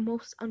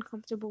most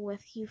uncomfortable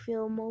with. You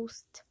feel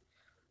most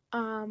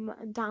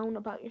down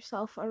about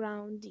yourself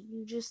around.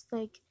 You just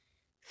like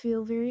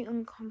feel very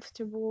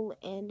uncomfortable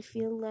and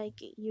feel like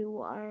you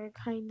are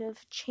kind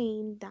of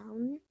chained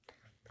down,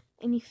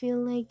 and you feel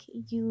like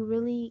you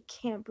really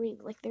can't breathe.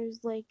 Like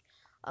there's like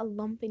a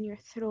lump in your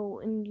throat,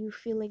 and you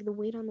feel like the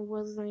weight on the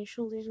world is on your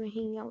shoulders when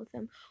hanging out with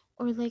them.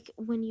 Or like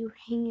when you're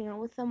hanging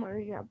out with them, or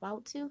you're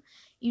about to,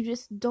 you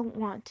just don't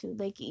want to.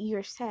 Like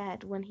you're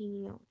sad when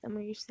hanging out with them,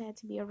 or you're sad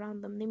to be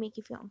around them. They make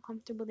you feel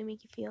uncomfortable. They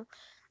make you feel,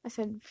 I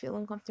said feel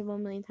uncomfortable a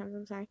million times,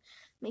 I'm sorry.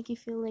 Make you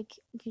feel like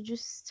you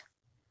just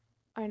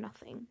are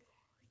nothing.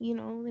 They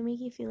make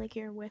you feel like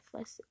you're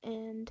worthless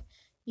and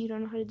you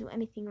don't know how to do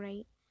anything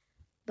right.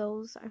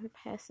 Those are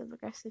passive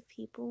aggressive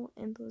people,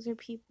 and those are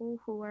people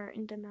who are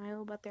in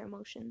denial about their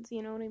emotions.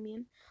 You know what I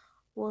mean?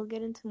 We'll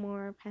get into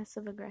more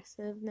passive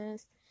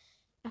aggressiveness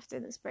after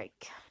this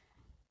break.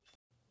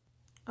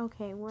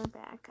 Okay, we're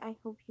back. I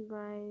hope you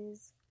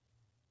guys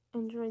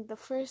enjoyed the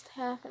first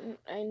half and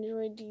I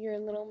enjoyed your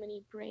little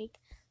mini break.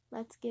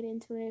 Let's get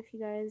into it. If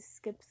you guys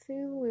skipped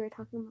through, we were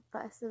talking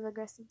about passive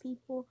aggressive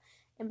people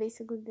and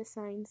basically the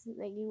signs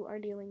that you are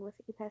dealing with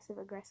a passive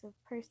aggressive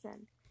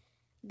person.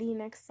 The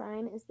next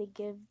sign is they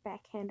give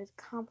backhanded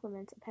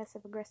compliments. A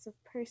passive aggressive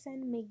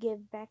person may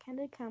give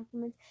backhanded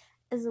compliments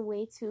as a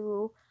way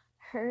to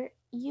hurt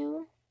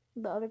you,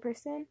 the other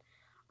person,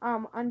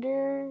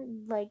 under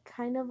like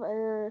kind of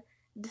a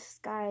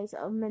disguise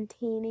of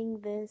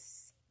maintaining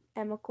this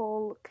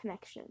amicable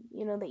connection,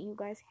 that you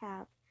guys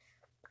have.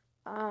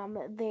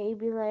 They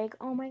be like,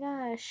 oh my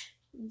gosh,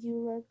 you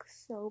look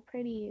so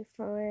pretty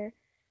for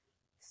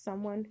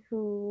someone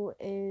who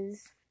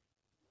is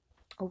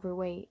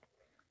overweight,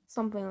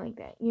 something like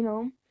that.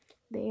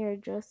 They are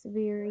just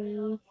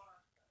very,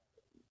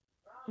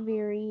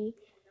 very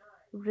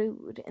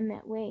rude in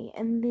that way,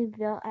 and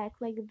they'll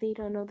act like they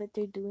don't know that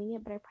they're doing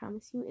it, but I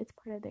promise you it's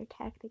part of their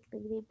tactic.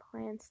 Like, they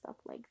plan stuff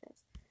like this.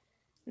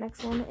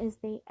 Next one is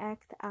they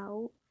act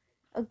out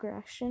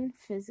aggression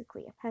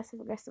physically. A passive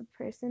aggressive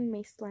person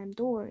may slam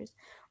doors,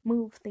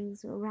 move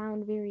things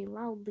around very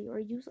loudly, or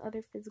use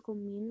other physical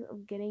means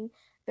of getting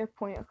their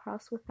point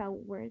across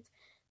without words.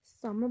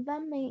 Some of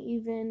them may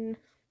even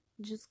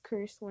just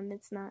curse when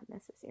it's not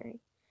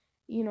necessary.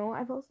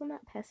 I've also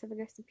met passive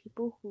aggressive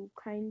people who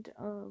kind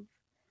of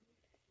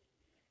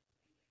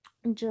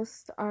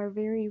just are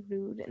very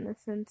rude in the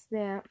sense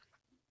that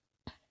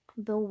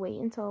they'll wait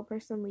until a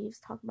person leaves,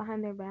 talk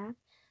behind their back,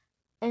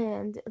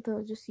 and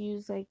they'll just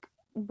use like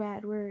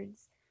bad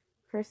words,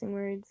 cursing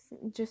words,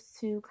 just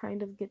to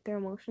kind of get their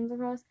emotions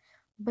across.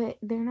 But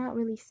they're not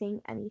really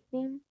saying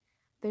anything,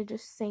 they're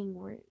just saying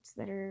words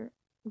that are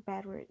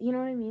bad words. You know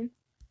what I mean?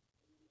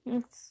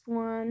 Next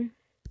one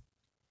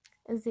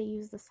is they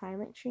use the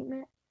silent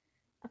treatment.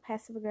 A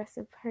passive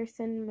aggressive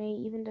person may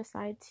even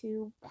decide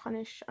to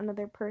punish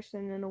another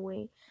person in a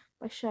way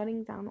by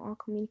shutting down all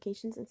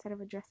communications instead of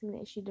addressing the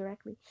issue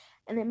directly.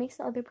 And it makes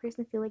the other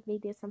person feel like they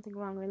did something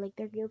wrong or like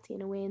they're guilty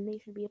in a way and they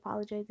should be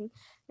apologizing.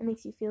 It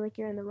makes you feel like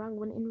you're in the wrong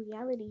when in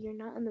reality you're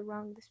not in the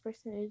wrong. This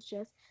person is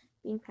just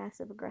being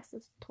passive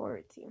aggressive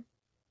towards you.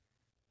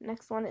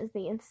 Next one is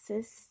they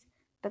insist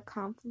the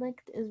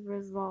conflict is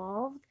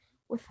resolved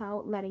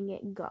without letting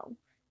it go.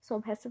 So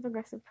a passive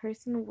aggressive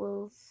person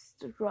will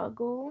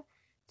struggle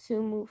to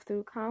move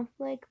through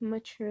conflict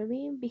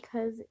maturely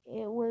because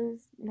it was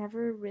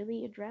never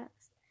really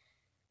addressed.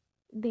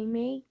 They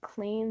may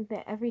claim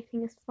that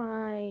everything is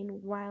fine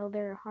while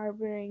they're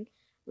harboring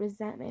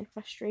resentment,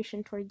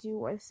 frustration towards you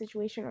or the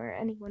situation or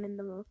anyone in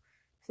the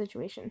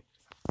situation.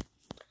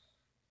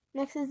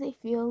 Next is they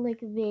feel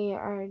like they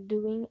are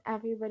doing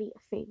everybody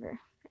a favor.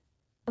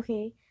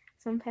 Okay,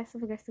 some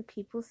passive aggressive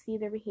people see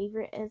their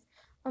behavior as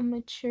a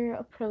mature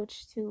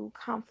approach to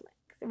conflict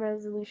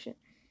resolution.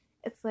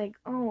 It's like,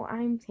 oh,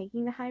 I'm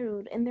taking the high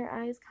road. In their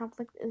eyes,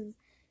 conflict is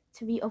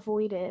to be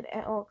avoided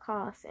at all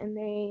costs, and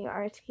they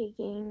are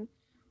taking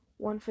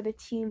one for the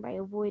team by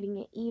avoiding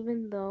it,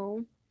 even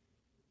though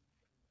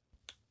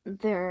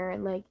their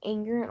like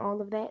anger and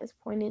all of that is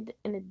pointed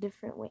in a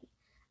different way.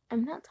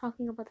 I'm not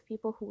talking about the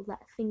people who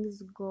let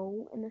things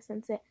go in the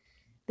sense that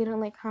they don't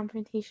like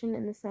confrontation,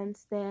 in the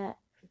sense that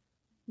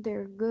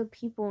they're good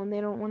people and they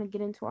don't want to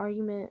get into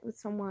argument with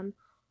someone.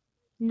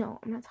 No,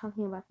 I'm not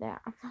talking about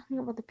that. I'm talking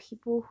about the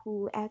people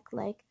who act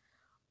like,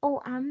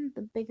 oh, I'm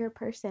the bigger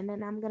person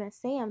and I'm gonna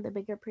say I'm the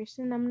bigger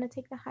person and I'm gonna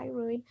take the high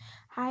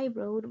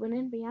road, when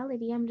in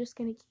reality I'm just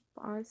gonna keep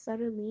on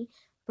subtly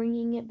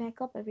bringing it back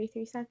up every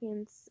 3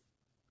 seconds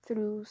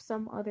through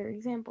some other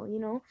example.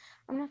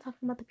 I'm not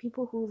talking about the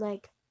people who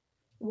like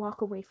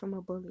walk away from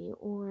a bully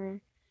or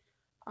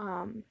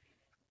um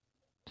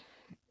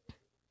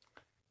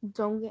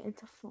don't get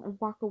into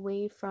walk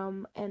away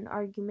from an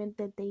argument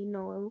that they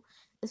know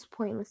is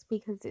pointless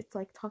because it's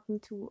like talking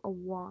to a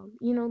wall.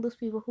 Those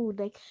people who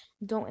like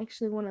don't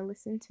actually want to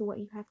listen to what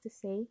you have to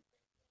say,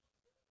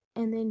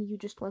 and then you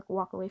just like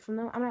walk away from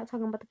them. I'm not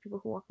talking about the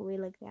people who walk away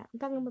like that. I'm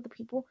talking about the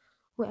people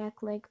who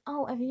act like,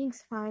 oh,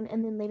 everything's fine,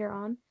 and then later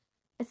on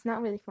it's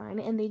not really fine,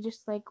 and they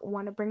just like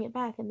want to bring it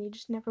back, and they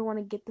just never want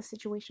to get the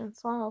situation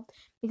solved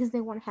because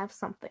they want to have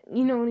something.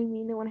 You know what I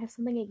mean? They want to have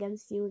something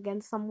against you,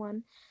 against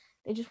someone.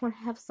 They just want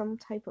to have some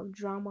type of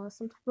drama,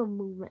 some type of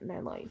movement in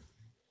their life.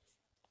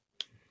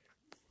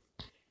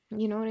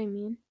 You know what I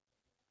mean?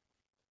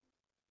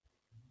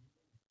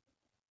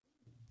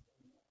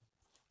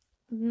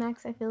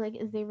 Next, I feel like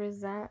is they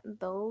resent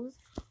those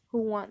who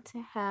want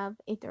to have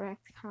a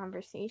direct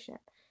conversation.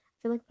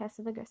 I feel like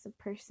passive aggressive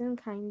person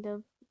kind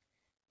of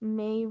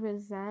may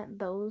resent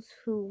those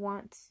who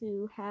want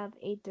to have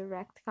a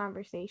direct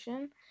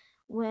conversation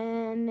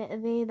when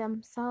they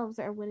themselves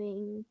are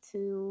willing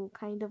to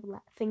kind of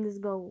let things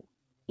go,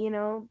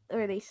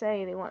 or they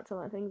say they want to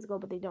let things go,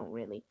 but they don't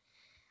really.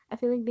 I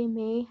feel like they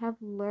may have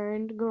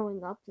learned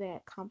growing up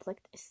that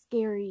conflict is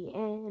scary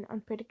and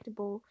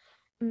unpredictable,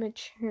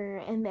 mature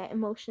and that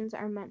emotions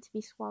are meant to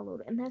be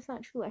swallowed. And that's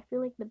not true. I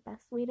feel like the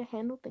best way to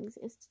handle things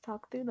is to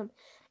talk through them.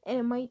 And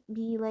it might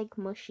be like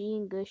mushy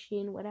and gushy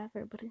and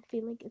whatever, but I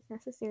feel like it's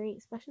necessary,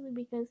 especially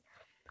because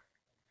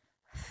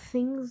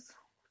things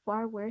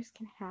far worse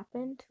can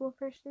happen to a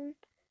person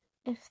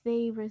if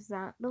they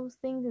resent those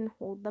things and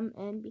hold them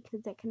in,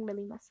 because that can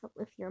really mess up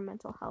with your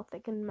mental health.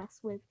 That can mess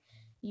with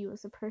you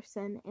as a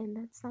person, and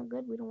that's not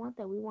good. We don't want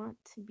that. We want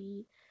to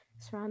be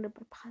surrounded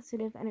by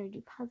positive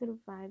energy, positive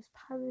vibes,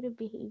 positive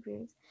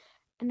behaviors.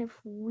 And if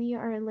we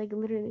are like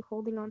literally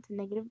holding on to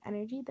negative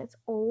energy, that's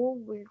all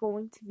we're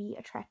going to be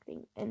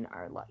attracting in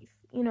our life,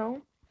 you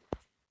know?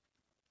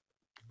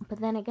 But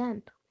then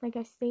again, like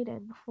I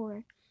stated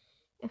before,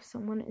 if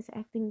someone is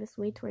acting this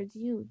way towards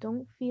you,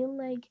 don't feel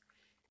like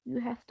you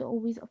have to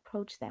always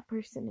approach that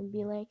person and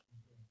be like,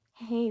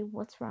 hey,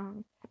 what's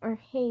wrong? Or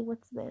hey,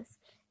 what's this?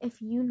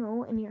 If you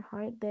know in your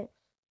heart that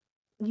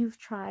you've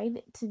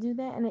tried to do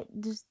that and it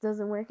just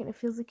doesn't work and it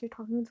feels like you're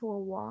talking to a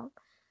wall,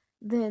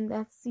 then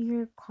that's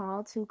your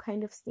call to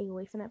kind of stay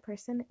away from that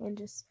person and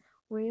just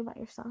worry about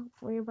yourself,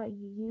 worry about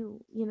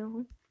you, you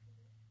know?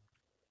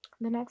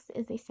 The next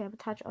is they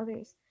sabotage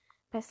others.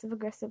 Passive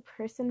aggressive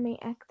person may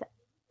act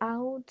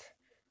out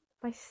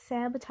by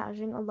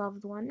sabotaging a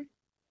loved one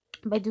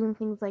by doing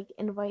things like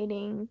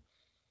inviting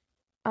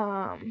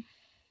um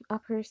a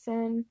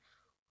person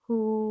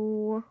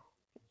who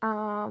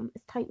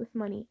is tight with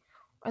money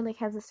or like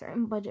has a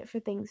certain budget for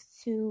things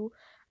to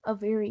a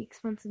very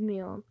expensive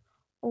meal,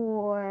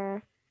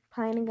 or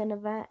planning an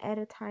event at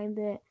a time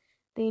that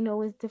they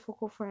know is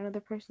difficult for another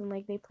person.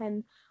 Like they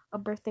plan a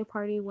birthday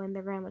party when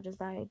their grandma just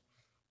died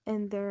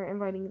and they're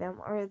inviting them,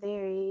 or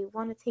they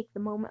want to take the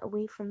moment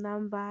away from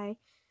them by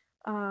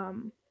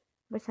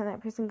pretend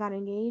that person got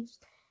engaged.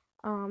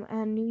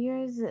 And New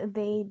Year's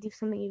they do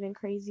something even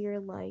crazier,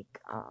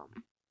 like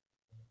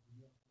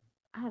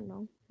I don't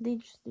know, they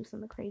just do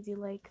something crazy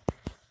like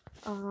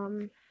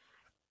um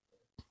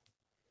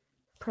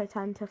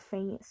pretend to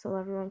faint so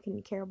everyone can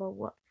care about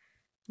what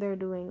they're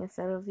doing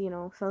instead of, you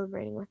know,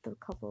 celebrating with the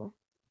couple,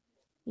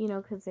 you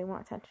know, because they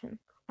want attention.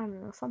 I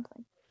don't know,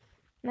 something.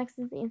 Next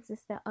is they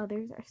insist that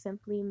others are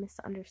simply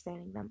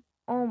misunderstanding them.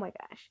 Oh my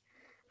gosh.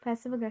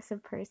 Passive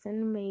aggressive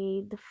person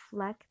may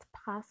deflect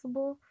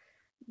possible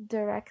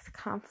direct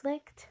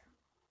conflict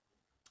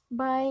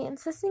by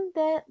insisting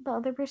that the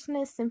other person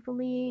is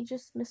simply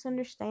just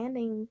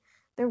misunderstanding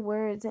their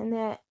words and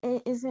that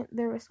it isn't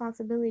their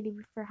responsibility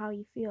for how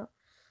you feel.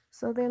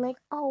 So they're like,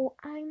 oh,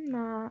 I'm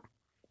not.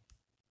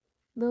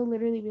 They'll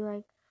literally be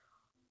like,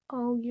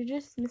 oh, you're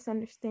just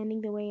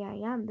misunderstanding the way I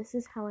am. This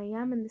is how I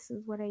am and this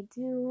is what I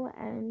do.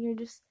 And you're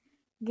just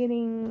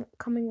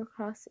coming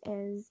across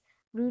as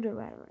rude or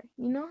whatever.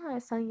 You know how I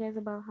was telling you guys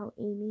about how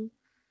Amy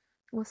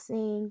was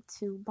saying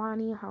to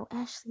Bonnie how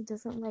Ashley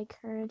doesn't like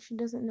her and she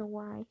doesn't know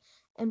why.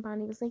 And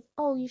Bonnie was like,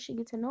 oh, you should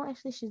get to know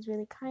Ashley. She's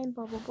really kind,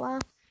 blah, blah, blah.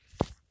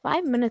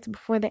 5 minutes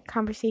before that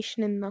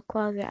conversation in the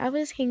closet, I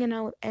was hanging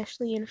out with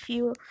Ashley and a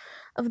few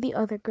of the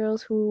other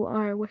girls who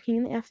are working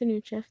in the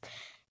afternoon shift.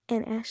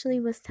 And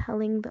Ashley was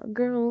telling the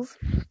girls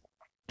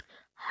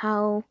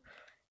how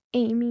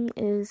Amy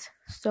is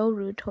so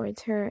rude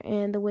towards her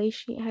and the way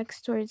she acts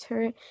towards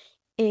her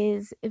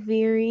is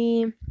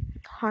very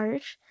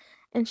harsh,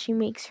 and she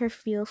makes her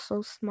feel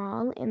so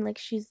small and like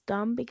she's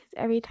dumb because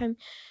every time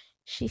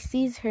she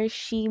sees her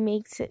she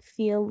makes it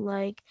feel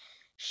like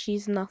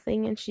she's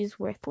nothing and she's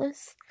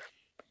worthless.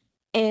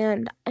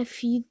 And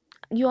if you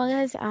all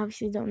guys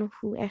obviously don't know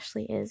who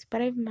Ashley is,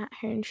 but I've met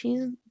her and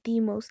she's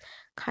the most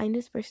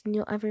kindest person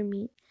you'll ever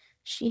meet.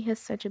 She has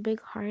such a big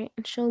heart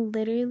and she'll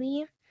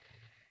literally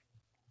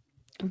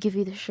give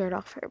you the shirt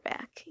off her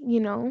back, you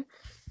know?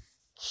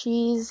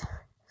 She's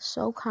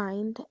so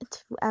kind to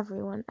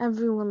everyone.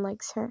 Everyone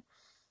likes her.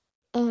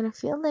 And I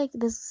feel like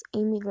this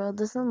Amy girl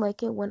doesn't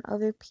like it when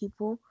other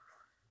people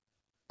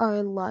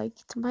are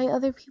liked by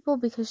other people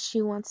because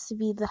she wants to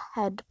be the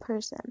head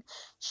person.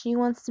 She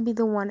wants to be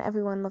the one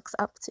everyone looks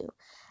up to.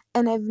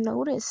 And I've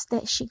noticed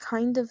that she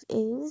kind of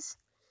is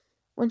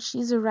when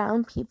she's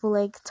around people,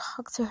 like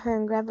talk to her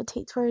and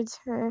gravitate towards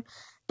her,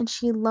 and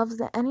she loves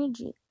the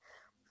energy.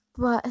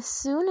 But as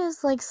soon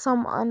as like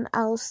someone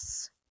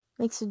else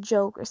makes a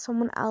joke or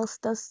someone else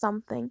does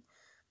something,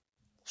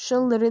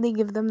 she'll literally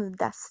give them the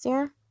death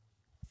stare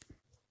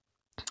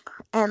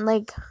and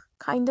like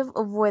kind of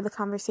avoid the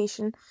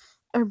conversation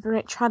or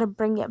try to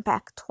bring it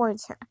back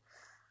towards her.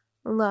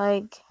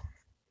 Like,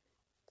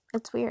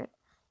 it's weird.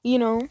 You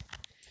know?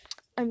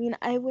 I mean,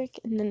 I work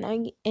in the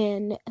night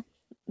and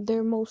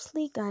they're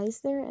mostly guys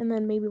there and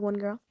then maybe one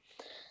girl.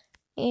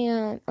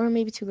 And or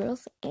maybe two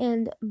girls.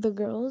 And the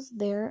girls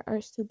there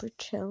are super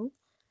chill.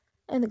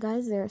 And the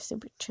guys there are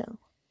super chill.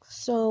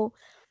 So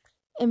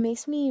it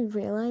makes me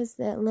realize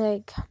that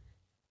like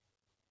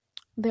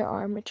there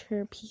are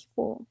mature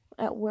people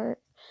at work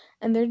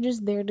and they're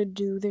just there to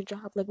do their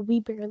job. Like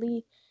we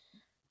barely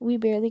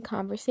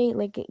conversate.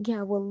 Like,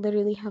 yeah, we'll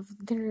literally have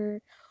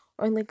dinner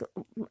or like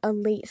a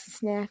late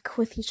snack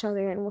with each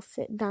other and we'll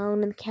sit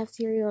down in the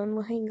cafeteria and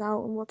we'll hang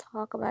out and we'll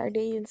talk about our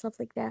day and stuff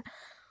like that.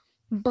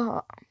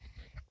 But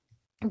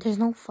There's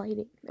no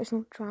fighting. There's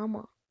no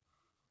drama.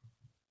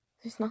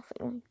 There's nothing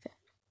like that.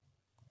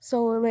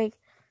 So, like,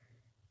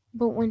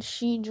 but when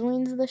she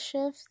joins the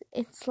shift,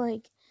 it's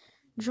like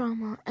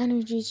drama,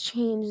 energies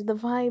change, the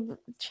vibe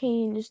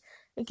changed.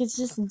 Like, it's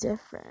just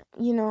different,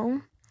 you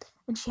know?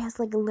 And she has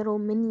like little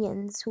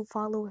minions who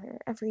follow her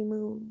every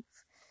move.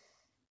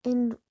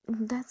 And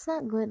that's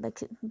not good. Like,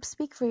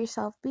 speak for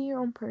yourself, be your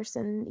own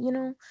person, you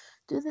know?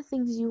 Do the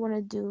things you want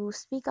to do,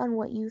 speak on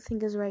what you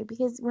think is right.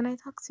 Because when I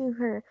talk to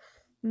her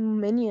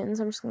minions,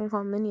 I'm just gonna call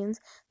them minions,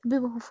 the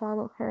people who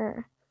follow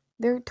her,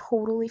 they're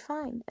totally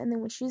fine. And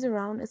then when she's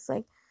around, it's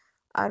like,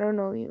 I don't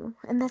know you.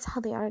 And that's how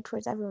they are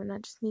towards everyone,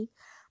 not just me.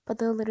 But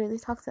they'll literally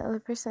talk to the other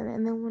person.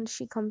 And then when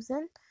she comes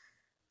in,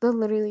 they'll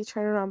literally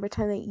turn around and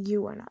pretend that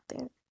you are not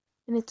there.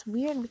 And it's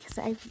weird because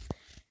I've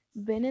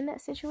been in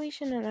that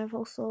situation, and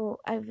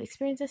I've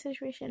experienced that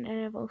situation,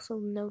 and I've also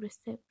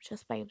noticed it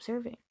just by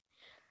observing.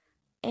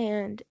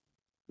 And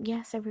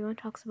yes, everyone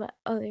talks about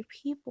other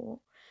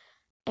people,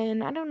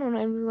 and I don't know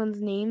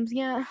everyone's names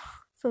yet.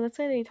 So that's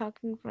why they talk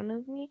in front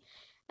of me,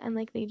 and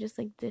like they just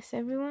like diss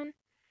everyone.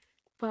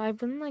 But I've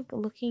been like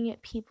looking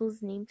at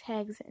people's name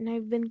tags, and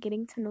I've been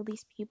getting to know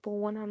these people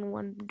one on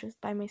one just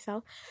by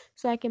myself,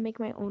 so I can make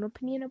my own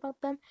opinion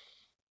about them.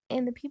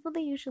 And the people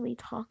they usually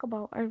talk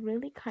about are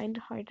really kind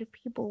hearted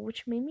people,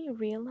 which made me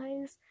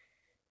realize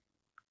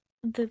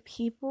the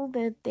people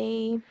that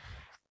they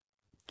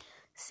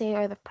say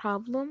are the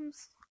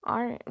problems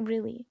aren't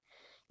really.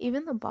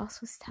 Even the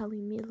boss was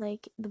telling me,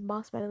 like, the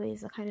boss, by the way,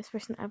 is the kindest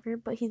person ever,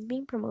 but he's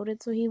being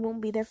promoted, so he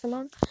won't be there for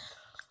long.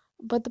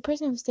 But the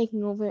person who's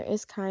taking over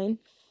is kind,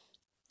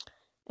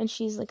 and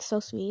she's, like,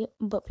 so sweet,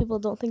 but people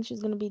don't think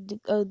she's gonna be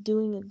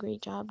doing a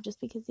great job just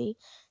because they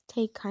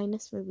take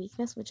kindness for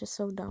weakness, which is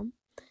so dumb.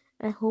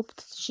 And I hope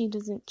she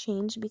doesn't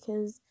change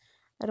because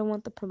I don't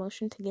want the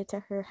promotion to get to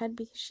her head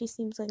because she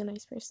seems like a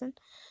nice person.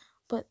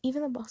 But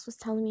even the boss was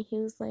telling me,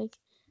 he was like,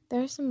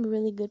 there are some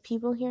really good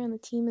people here and the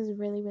team is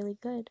really, really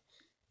good.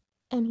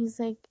 And he's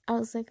like, I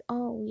was like,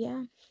 oh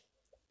yeah.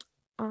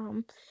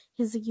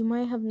 He's like, you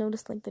might have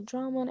noticed like the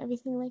drama and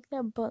everything like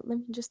that, but let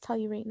me just tell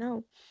you right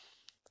now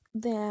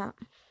that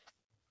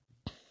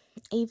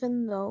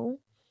even though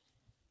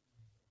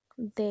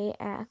they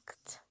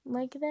act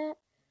like that,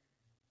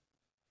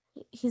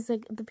 he's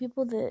like, the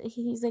people that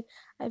he's like,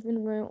 I've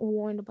been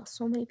warned about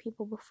so many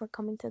people before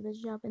coming to this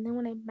job, and then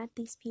when I met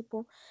these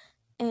people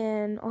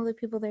and all the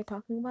people they're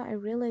talking about, I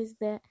realized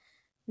that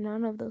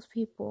none of those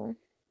people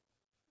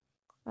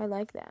are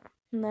like that.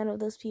 None of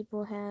those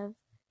people have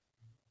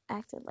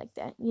acted like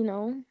that, you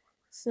know?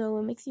 So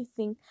it makes you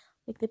think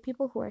like the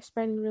people who are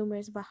spreading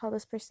rumors about how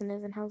this person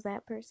is and how's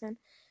that person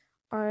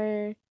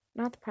are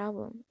not the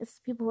problem. It's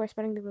the people who are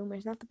spreading the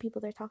rumors, not the people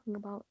they're talking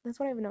about. That's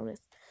what I've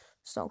noticed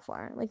so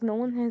far. Like no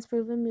one has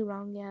proven me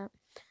wrong yet.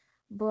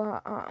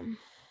 But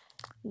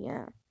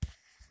yeah.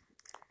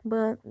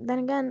 But then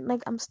again,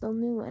 like I'm still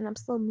new and I'm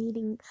still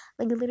meeting,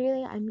 like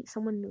literally I meet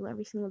someone new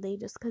every single day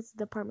just because the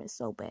department is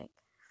so big.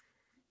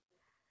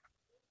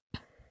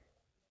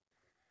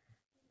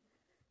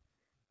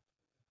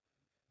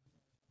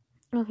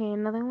 Okay,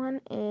 another one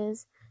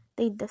is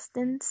they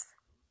distance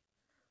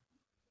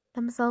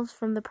themselves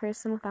from the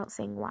person without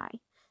saying why.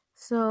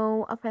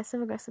 So, a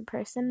passive aggressive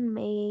person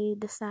may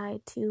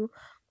decide to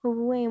move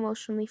away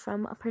emotionally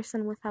from a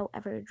person without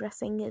ever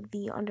addressing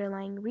the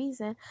underlying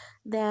reason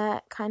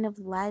that kind of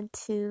led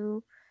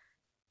to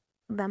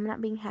them not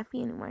being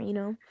happy anymore, you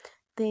know?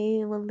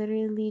 They will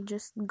literally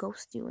just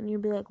ghost you and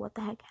you'll be like, what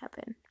the heck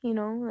happened? You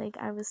know, like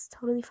I was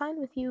totally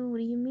fine with you. What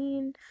do you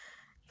mean?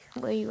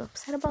 Were you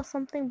upset about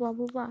something? Blah,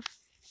 blah, blah.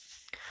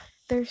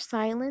 Their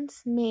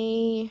silence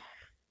may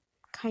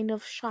kind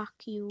of shock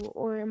you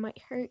or it might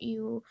hurt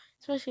you,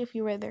 especially if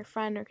you were their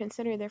friend or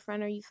consider their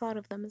friend or you thought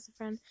of them as a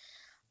friend.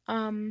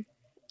 Um,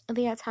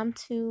 they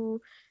attempt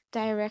to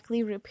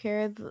directly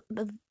repair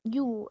the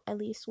you at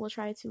least will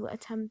try to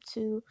attempt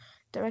to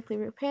directly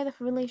repair the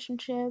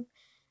relationship.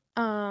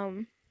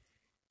 Um,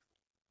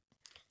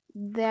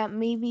 that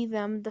may be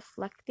them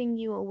deflecting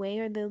you away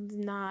or they'll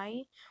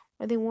deny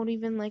or they won't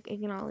even like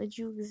acknowledge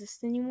you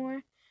exist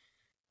anymore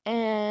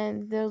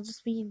and they'll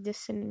just be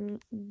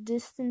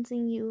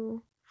distancing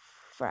you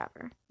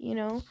forever, you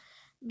know?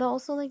 They'll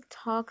also like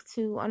talk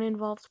to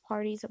uninvolved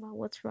parties about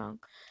what's wrong.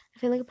 I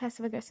feel like a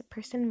passive aggressive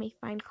person may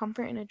find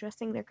comfort in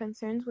addressing their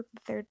concerns with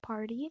the third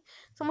party,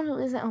 someone who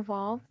isn't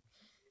involved.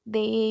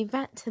 They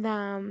vent to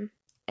them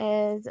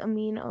as a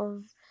mean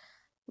of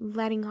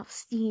letting off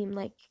steam.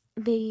 Like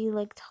they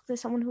like talk to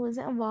someone who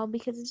isn't involved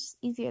because it's just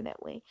easier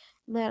that way.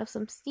 Let off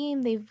some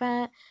steam, they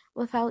vent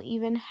without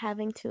even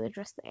having to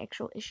address the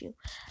actual issue.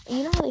 And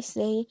you know how they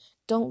say,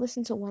 don't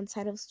listen to one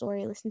side of the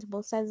story, listen to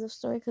both sides of the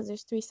story because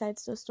there's three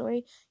sides to a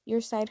story, your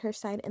side, her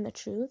side, and the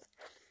truth.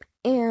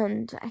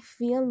 And I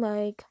feel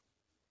like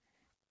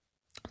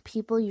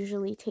people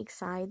usually take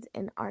sides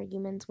in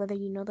arguments, whether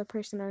you know the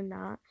person or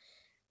not,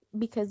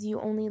 because you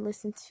only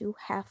listen to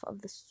half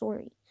of the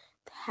story.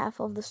 The half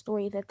of the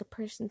story that the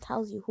person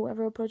tells you.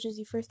 Whoever approaches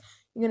you first,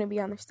 you're going to be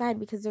on their side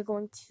because they're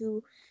going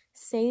to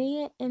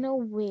say it in a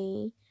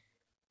way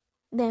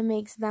that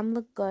makes them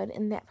look good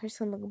and that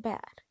person look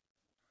bad.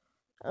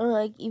 Or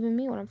like even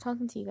me when I'm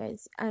talking to you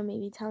guys, I may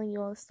be telling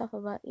you all this stuff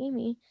about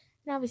Amy,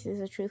 and obviously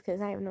it's the truth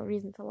because I have no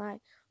reason to lie.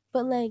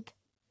 But like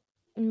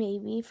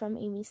maybe from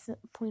Amy's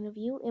point of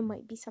view, it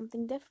might be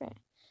something different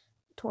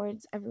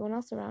towards everyone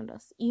else around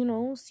us, you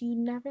know? So you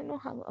never know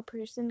how a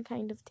person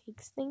kind of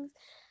takes things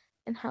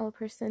and how a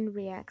person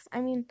reacts.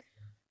 I mean,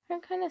 her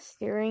kind of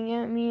staring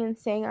at me and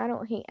saying, I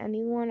don't hate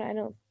anyone, I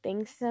don't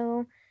think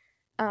so.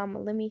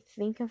 Let me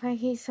think if I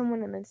hate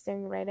someone, and then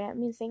staring right at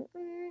me and saying,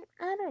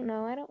 I don't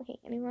know, I don't hate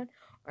anyone.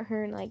 Or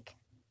her, like,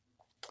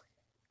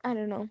 I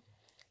don't know.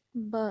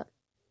 But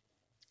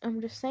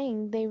I'm just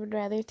saying, they would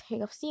rather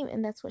take off steam,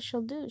 and that's what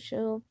she'll do.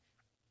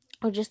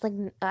 Or just like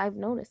I've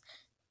noticed,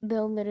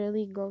 they'll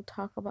literally go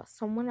talk to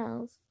someone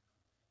else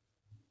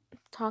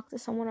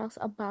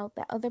about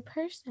that other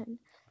person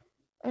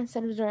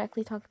instead of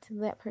directly talking to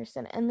that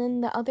person. And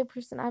then the other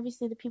person,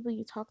 obviously the people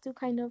you talk to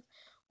kind of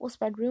will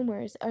spread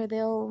rumors, or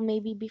they'll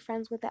maybe be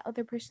friends with that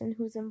other person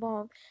who's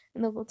involved,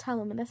 and they'll go tell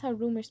them, and that's how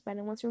rumors spread.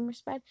 And once rumors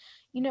spread,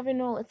 you never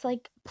know. It's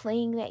like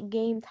playing that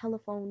game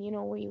telephone, you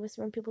know, where you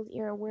whisper in people's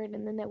ear a word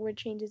and then that word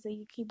changes and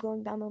you keep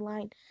going down the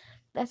line.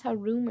 That's how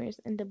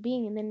rumors end up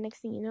being, and then next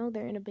thing you know,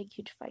 they're in a big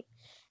huge fight.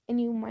 And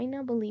you might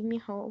not believe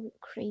me how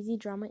crazy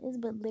drama is,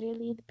 but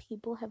literally the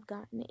people have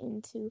gotten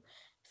into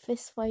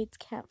fist fights,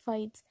 cat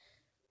fights.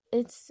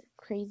 It's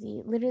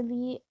crazy.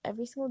 Literally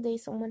every single day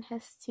someone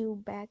has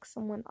to back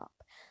someone up.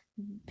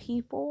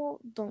 People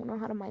don't know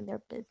how to mind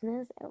their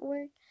business at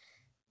work.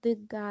 The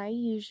guy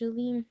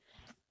usually,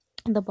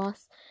 the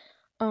boss,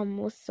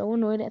 was so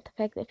annoyed at the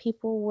fact that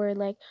people were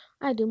like,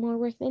 I do more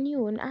work than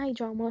you, and I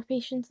draw more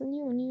patients than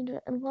you, and you do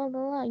blah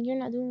blah blah. You're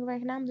not doing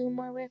work, and I'm doing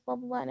more work, blah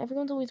blah blah. And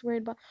everyone's always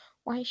worried about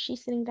why is she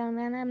sitting down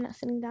and I'm not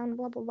sitting down,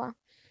 blah blah blah.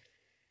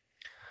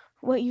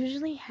 What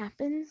usually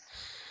happens,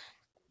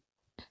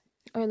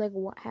 or like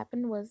what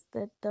happened, was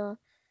that the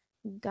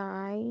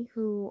guy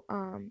who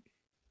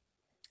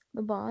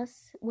the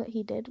boss, what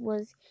he did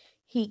was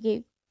he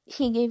gave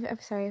I'm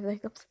sorry, I have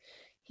hiccups.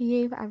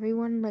 He gave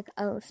everyone like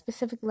a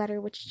specific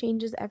letter which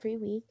changes every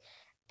week,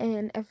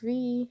 and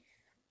every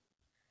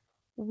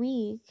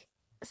week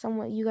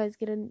somewhat you guys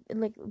get a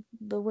like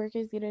the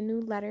workers get a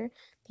new letter.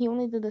 He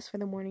only did this for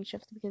the morning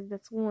shifts because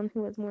that's the one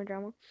who has more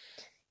drama.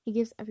 He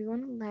gives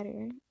everyone a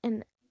letter,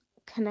 and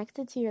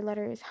connected to your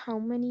letter is how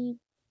many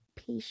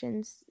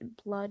patients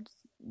blood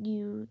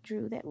you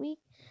drew that week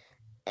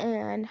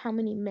and how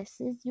many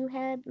misses you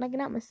had, like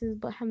not misses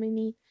but how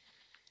many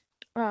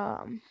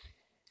um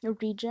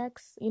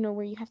rejects, you know,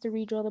 where you have to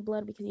redraw the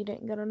blood because you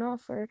didn't get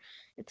enough or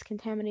it's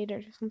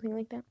contaminated or something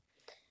like that.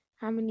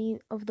 How many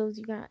of those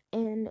you got.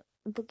 And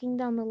looking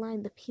down the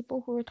line, the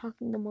people who were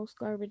talking the most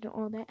garbage and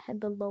all that had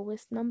the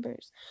lowest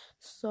numbers.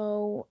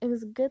 So it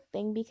was a good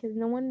thing because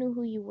no one knew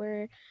who you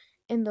were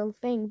in the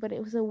thing, but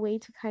it was a way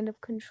to kind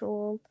of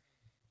control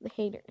the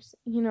haters,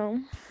 you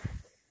know.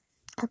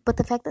 But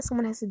the fact that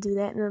someone has to do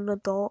that in an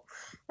adult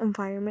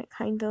environment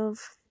kind of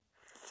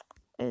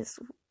is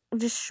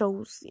just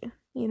shows you,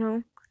 you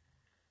know.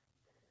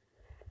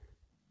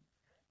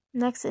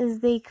 Next is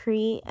they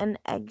create an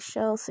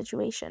eggshell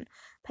situation.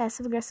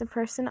 Passive aggressive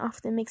person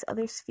often makes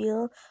others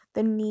feel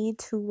the need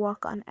to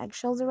walk on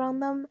eggshells around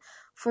them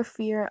for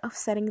fear of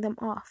setting them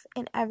off.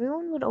 And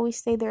everyone would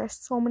always say there are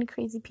so many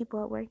crazy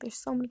people at work. There's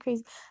so many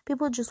crazy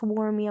people. Just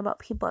warn me about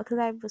people because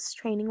I was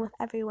training with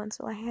everyone,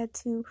 so I had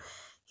to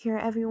hear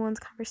everyone's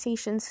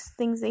conversations,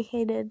 things they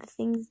hated,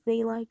 things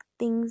they liked,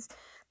 things,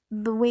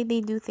 the way they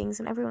do things,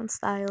 and everyone's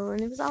style.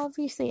 And it was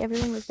obviously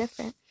everyone was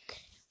different,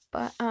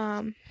 but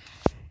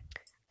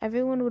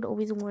everyone would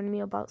always warn me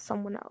about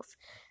someone else.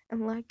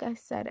 And like I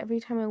said,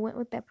 every time I went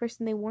with that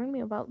person they warned me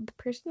about, the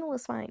person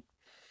was fine.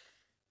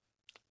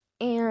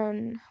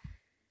 And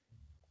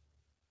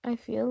I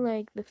feel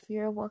like the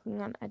fear of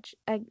walking on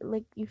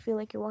like you feel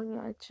like you're walking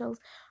on eggshells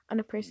on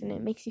a person,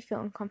 it makes you feel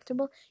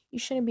uncomfortable. You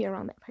shouldn't be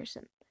around that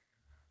person.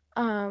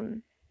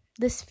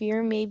 This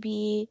fear may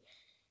be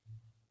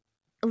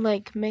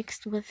like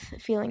mixed with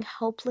feeling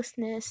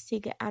helplessness to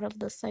get out of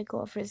the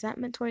cycle of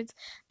resentment towards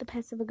the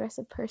passive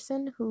aggressive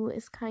person who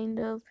is kind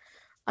of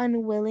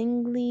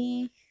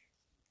unwillingly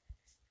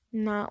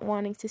not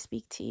wanting to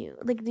speak to you.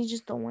 Like they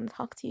just don't want to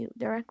talk to you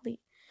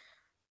directly.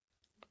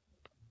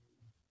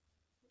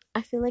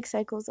 I feel like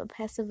cycles of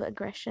passive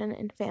aggression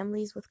in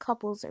families with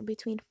couples or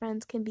between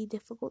friends can be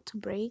difficult to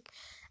break.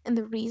 And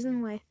the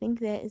reason why I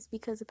think that is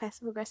because a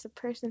passive aggressive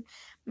person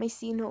may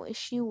see no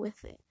issue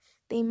with it.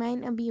 They might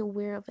not be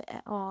aware of it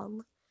at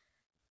all.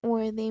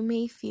 Or they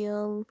may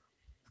feel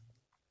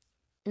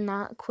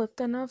not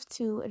equipped enough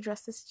to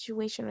address the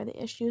situation or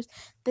the issues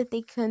that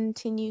they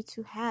continue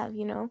to have,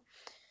 you know?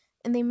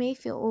 And they may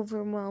feel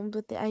overwhelmed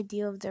with the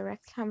idea of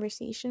direct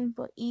conversation,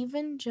 but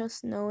even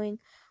just knowing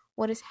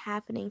what is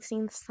happening,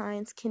 seeing the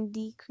signs can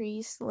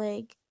decrease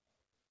like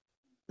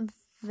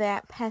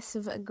that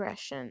passive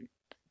aggression.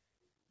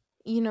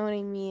 You know what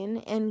I mean?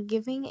 And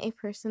giving a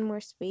person more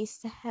space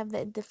to have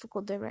that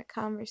difficult direct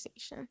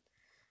conversation.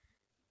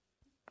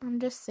 I'm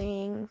just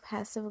saying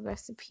passive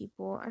aggressive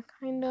people are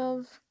kind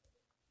of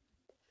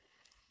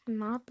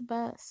not the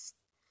best.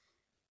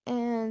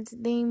 And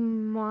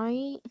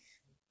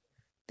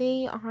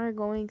they are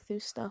going through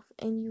stuff,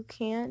 and you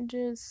can't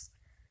just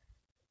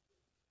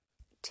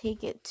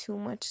take it too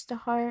much to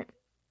heart.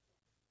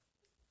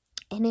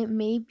 And it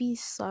may be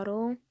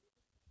subtle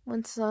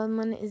when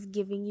someone is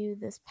giving you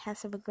this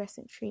passive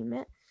aggressive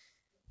treatment.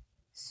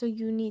 So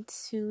you need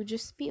to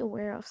just be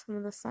aware of some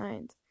of the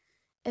signs.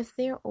 If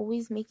they're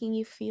always making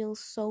you feel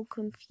so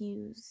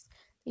confused,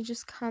 they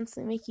just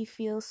constantly make you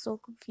feel so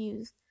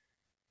confused.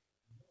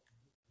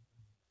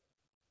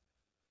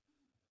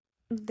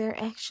 Their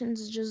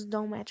actions just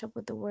don't match up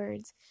with the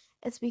words.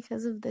 It's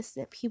because of this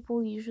that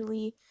people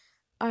usually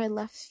are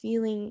left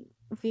feeling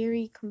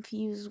very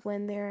confused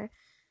when they're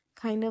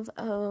kind of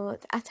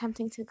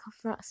attempting to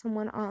confront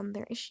someone on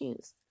their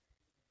issues.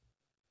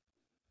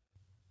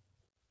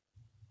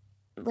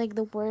 Like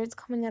the words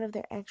coming out of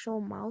their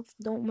actual mouth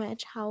don't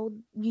match how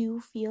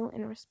you feel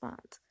in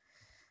response.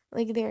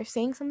 Like they're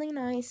saying something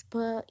nice,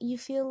 but you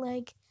feel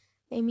like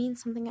they mean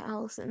something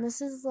else. And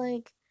this is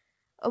like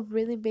a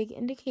really big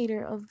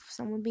indicator of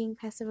someone being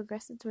passive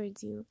aggressive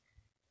towards you.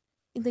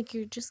 Like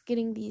you're just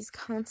getting these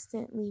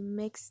constantly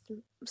mixed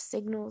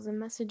signals and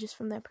messages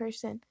from that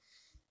person.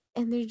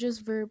 And they're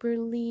just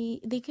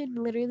verbally, they could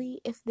literally,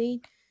 if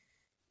they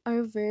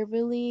are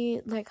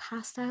verbally like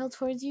hostile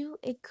towards you,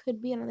 it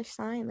could be another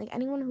sign. Like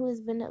anyone who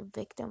has been a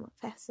victim of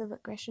passive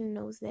aggression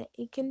knows that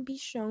it can be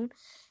shown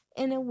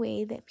in a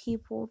way that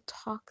people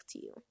talk to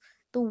you,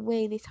 the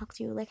way they talk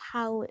to you, like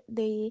how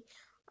they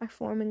are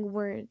forming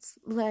words,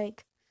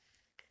 like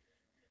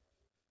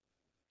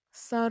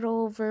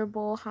subtle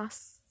verbal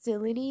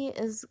hostility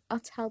is a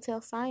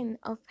telltale sign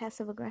of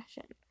passive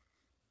aggression.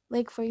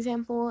 Like for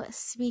example,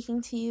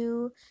 speaking to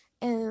you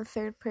in the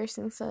third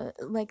person, so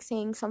like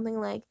saying something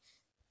like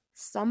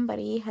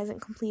somebody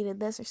hasn't completed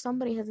this or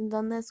somebody hasn't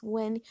done this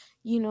when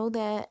you know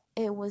that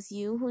it was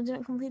you who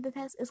didn't complete the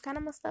task. It's kind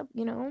of messed up,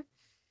 you know?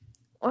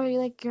 Or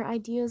like your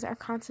ideas are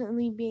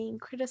constantly being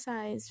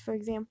criticized, for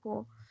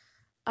example.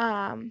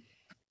 um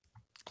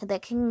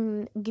that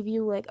can give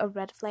you like a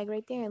red flag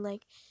right there.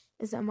 Like,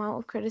 is the amount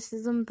of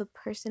criticism the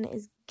person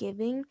is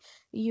giving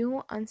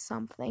you on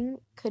something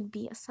could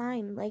be a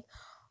sign. Like,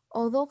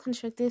 although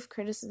constructive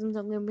criticism,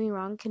 don't get me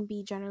wrong, can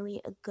be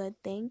generally a good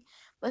thing,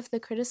 but if the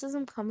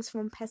criticism comes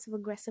from a passive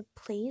aggressive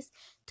place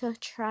to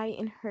try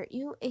and hurt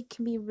you, it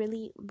can be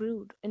really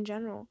rude in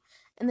general.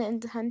 And the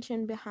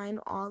intention behind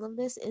all of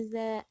this is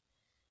that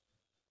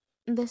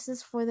this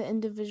is for the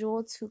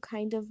individual to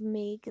kind of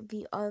make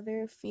the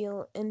other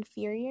feel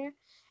inferior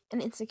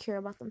and insecure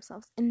about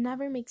themselves, and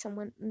never make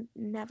someone,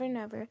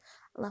 never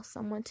allow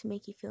someone to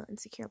make you feel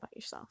insecure about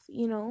yourself,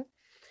 you know?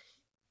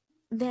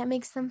 That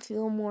makes them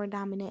feel more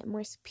dominant,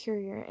 more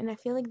superior. And I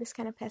feel like this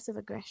kind of passive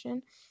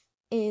aggression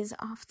is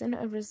often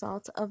a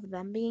result of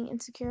them being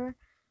insecure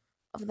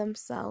of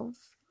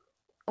themselves.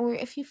 Or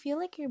if you feel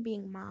like you're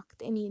being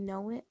mocked and you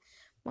know it,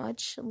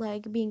 much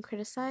like being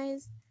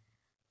criticized,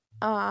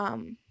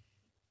 um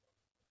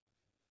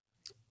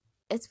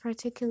it's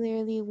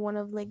particularly one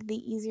of like the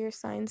easier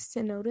signs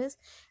to notice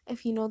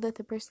if you know that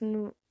the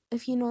person,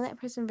 if you know that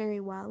person very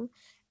well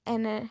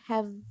and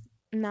have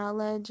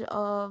knowledge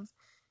of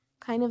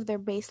kind of their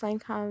baseline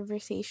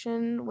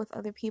conversation with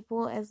other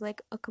people as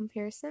like a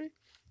comparison.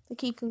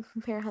 Like you can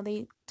compare how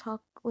they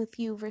talk with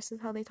you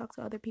versus how they talk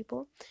to other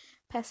people.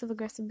 Passive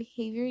aggressive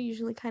behavior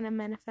usually kind of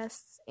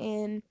manifests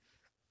in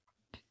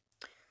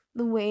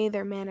the way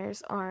their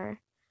manners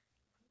are,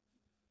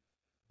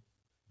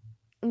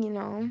 you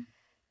know.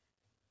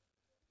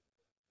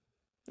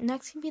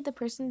 Next can be the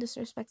person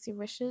disrespects your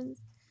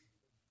wishes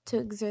to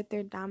exert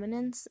their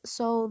dominance.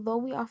 So, though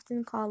we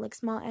often call like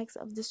small acts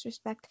of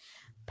disrespect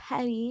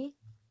petty,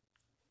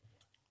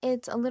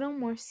 it's a little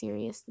more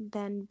serious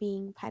than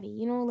being petty.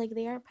 You know, like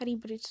they are petty,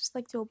 but it's just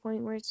like to a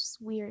point where it's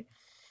just weird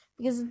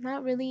because it's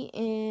not really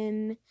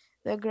in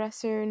the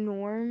aggressor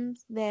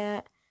norms.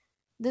 That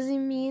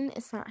doesn't mean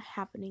it's not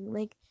happening.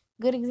 Like,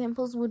 good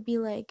examples would be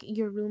like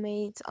your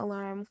roommate's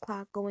alarm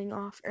clock going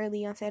off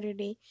early on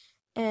Saturday,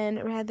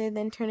 and rather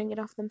than turning it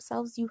off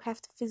themselves, you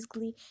have to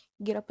physically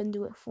get up and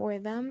do it for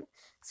them.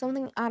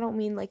 Something, I don't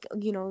mean like,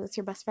 you know, it's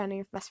your best friend and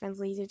your best friend's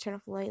lazy to turn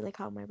off the light, like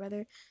how my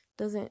brother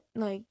doesn't,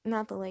 like,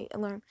 not the light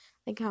alarm,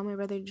 like how my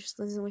brother just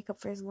doesn't wake up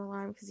for his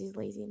alarm because he's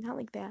lazy, not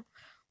like that.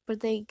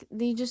 But they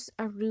just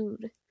are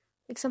rude.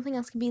 Like something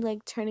else could be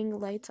like turning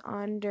lights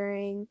on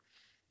during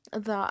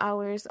the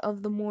hours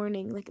of the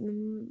morning, like in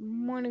the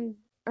morning,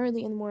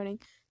 early in the morning,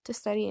 to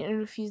study and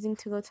refusing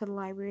to go to the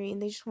library,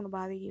 and they just want to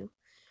bother you.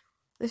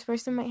 This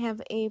person might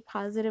have a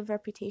positive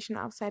reputation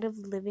outside of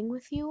living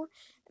with you,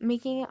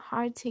 making it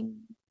hard to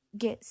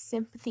get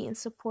sympathy and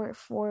support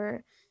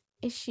for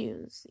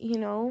issues, you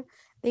know?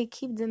 They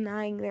keep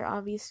denying their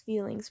obvious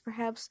feelings.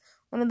 Perhaps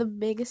one of the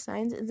biggest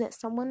signs is that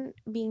someone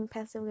being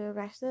passively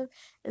aggressive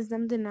is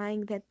them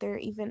denying that they're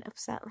even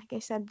upset, like I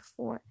said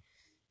before.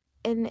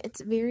 And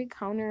it's very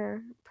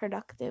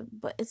counterproductive,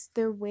 but it's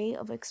their way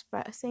of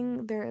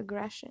expressing their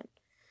aggression.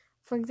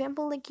 For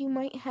example, like you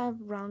might have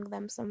wronged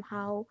them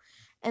somehow,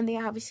 and they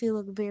obviously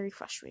look very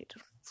frustrated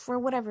for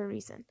whatever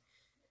reason.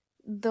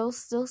 they'll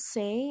still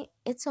say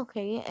it's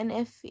okay. And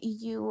if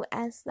you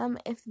ask them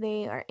if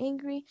they are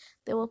angry,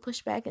 they will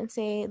push back and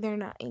say they're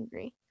not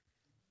angry.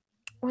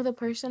 Or the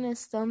person is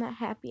still not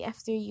happy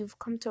after you've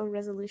come to a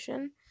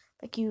resolution.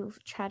 Like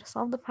you've tried to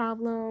solve the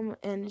problem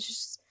and it's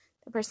just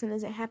the person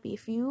isn't happy.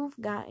 If you've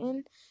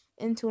gotten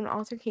into an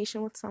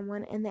altercation with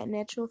someone and that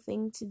natural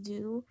thing to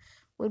do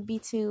would be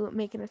to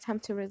make an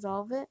attempt to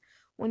resolve it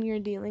when you're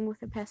dealing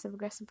with a passive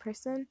aggressive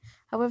person,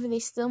 however, they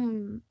still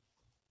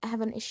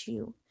have an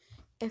issue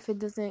if it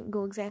doesn't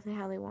go exactly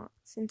how they want.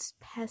 Since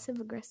passive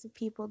aggressive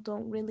people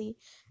don't really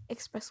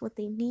express what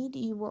they need,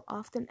 you will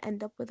often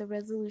end up with a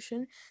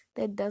resolution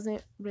that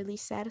doesn't really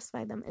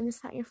satisfy them. And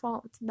it's not your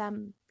fault, it's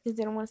them because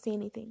they don't want to say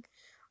anything.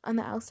 On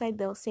the outside,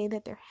 they'll say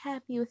that they're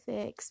happy with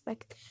it,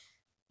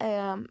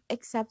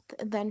 except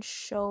then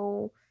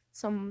show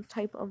some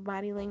type of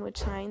body language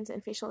signs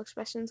and facial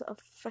expressions of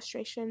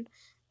frustration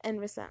and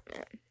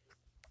resentment.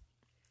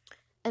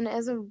 And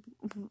as a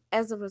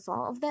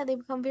result of that, they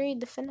become very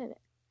definitive.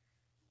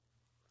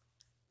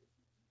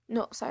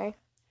 No, sorry.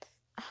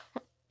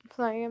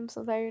 Sorry, I'm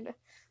so tired.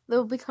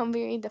 They'll become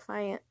very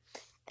defiant.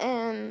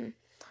 And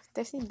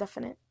they say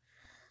definite.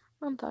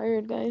 I'm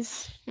tired,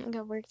 guys. I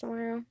got work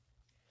tomorrow.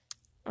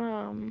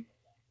 And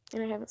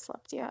I haven't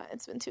slept yet.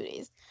 It's been 2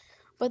 days.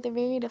 But they're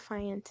very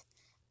defiant.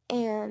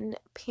 And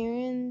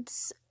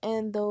parents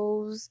and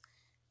those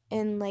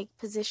in like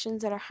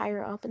positions that are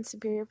higher up in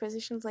superior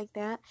positions like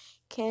that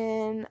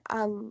can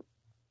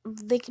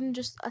they can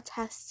just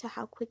attest to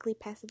how quickly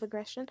passive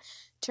aggression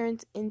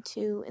turns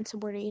into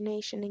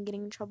insubordination and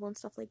getting in trouble and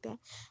stuff like that.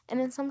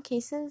 And in some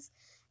cases,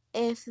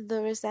 if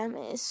the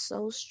resentment is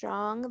so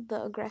strong,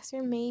 the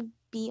aggressor may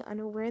be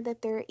unaware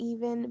that they're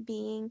even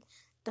being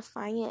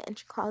defiant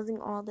and causing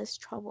all this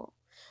trouble.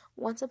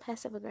 Once a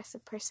passive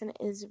aggressive person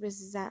is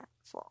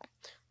resentful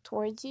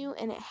towards you,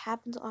 and it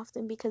happens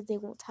often because they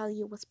won't tell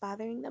you what's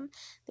bothering them,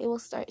 they will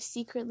start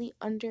secretly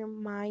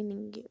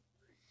undermining you.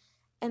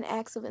 And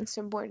acts of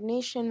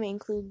insubordination may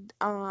include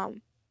not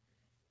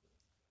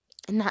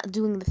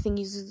doing the thing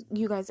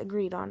you guys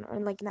agreed on, or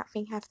like not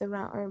paying half the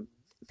rent, or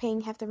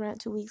paying half the rent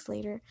 2 weeks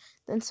later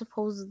than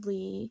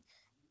supposedly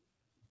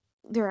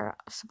they're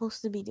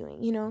supposed to be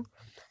doing.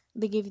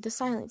 They give you the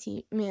silent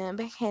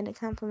backhanded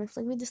compliments,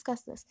 like we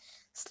discussed this,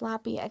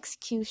 sloppy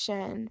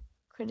execution,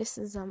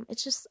 criticism.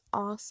 It's just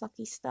all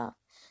sucky stuff,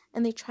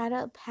 and they try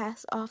to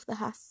pass off the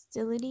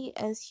hostility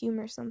as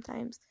humor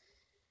sometimes,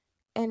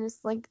 and it's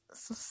like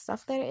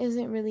stuff that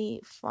isn't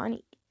really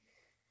funny.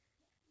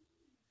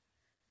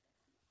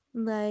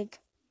 Like,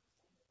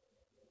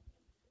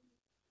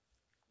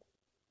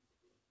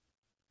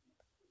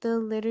 they'll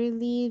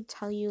literally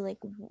tell you like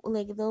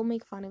they'll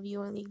make fun of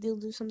you, or like they'll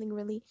do something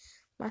really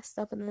messed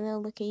up, and then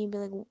they'll look at you and be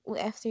like,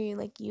 after you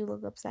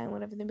look upset and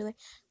whatever, they'll be like,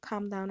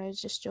 calm down, I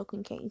was just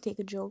joking, can't you take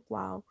a joke?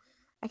 Wow,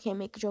 I can't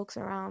make jokes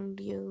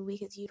around you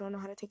because you don't know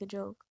how to take a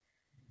joke.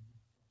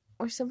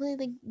 Or simply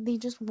like they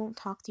just won't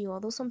talk to you.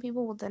 Although some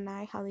people will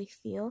deny how they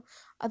feel,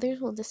 others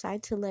will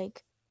decide to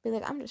like be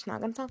like, I'm just not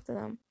gonna talk to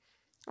them,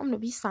 I'm gonna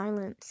be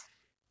silent.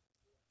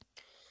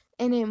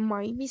 And it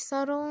might be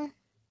subtle,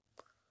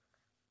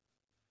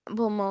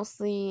 but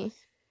mostly,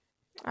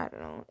 I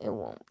don't know, it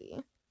won't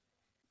be.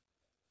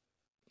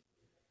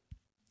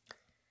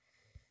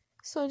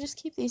 So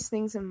just keep these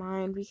things in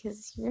mind,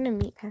 because you're gonna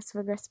meet passive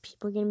aggressive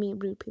people, you're gonna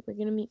meet rude people,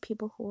 you're gonna meet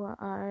people who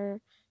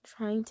are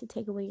trying to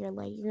take away your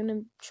light. You're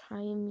gonna try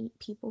and meet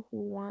people who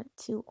want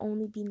to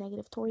only be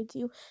negative towards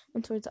you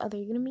and towards others.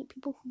 You're gonna meet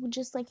people who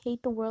just like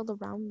hate the world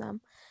around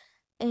them.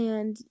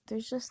 And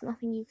there's just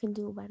nothing you can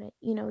do about it.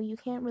 You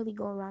can't really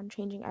go around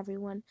changing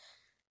everyone.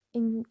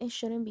 And it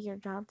shouldn't be your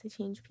job to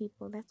change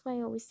people. That's why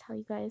I always tell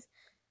you guys,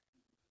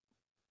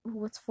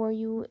 what's for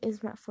you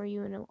is meant for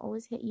you, and it'll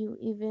always hit you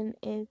even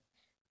if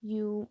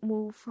you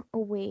move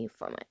away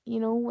from it.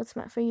 What's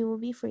meant for you will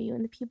be for you,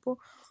 and the people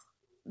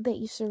that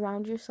you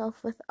surround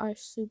yourself with are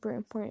super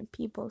important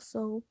people.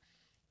 So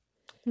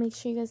make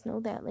sure you guys know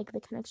that, like,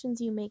 the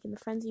connections you make and the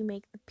friends you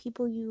make, the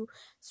people you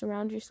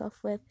surround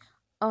yourself with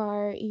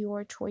are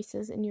your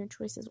choices and your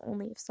choices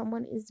only. If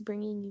someone is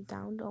bringing you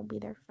down, don't be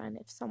their friend.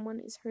 If someone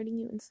is hurting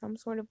you in some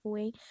sort of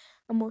way,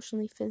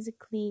 emotionally,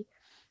 physically,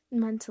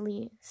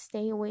 mentally,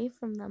 stay away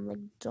from them. Like,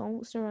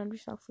 don't surround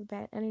yourself with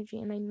bad energy.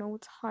 And I know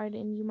it's hard,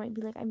 and you might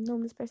be like, I've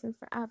known this person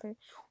forever,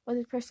 or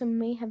this person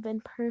may have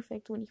been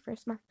perfect when you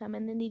first met them,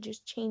 and then they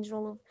just changed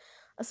all of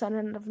a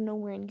sudden out of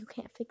nowhere, and you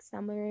can't fix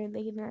them, or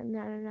they're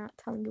not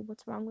telling you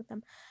what's wrong with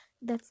them.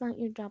 That's not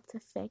your job to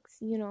fix.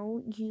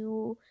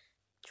 You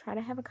try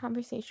to have a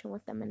conversation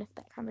with them, and if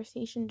that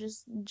conversation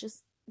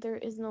just there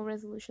is no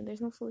resolution,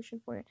 there's no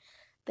solution for it,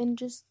 then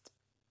just,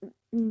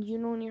 in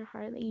your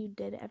heart that you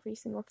did every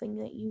single thing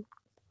that you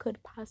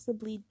could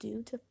possibly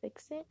do to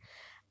fix it,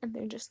 and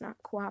they're just not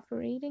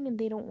cooperating, and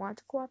they don't want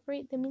to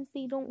cooperate, that means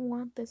they don't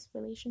want this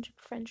relationship,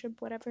 friendship,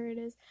 whatever it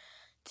is,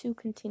 to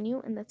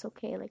continue. And that's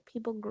okay. Like,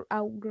 people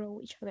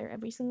outgrow each other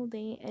every single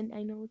day, and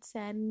I know it's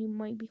sad, and you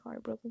might be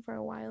heartbroken for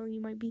a while, and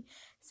you might be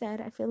sad.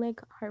 I feel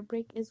like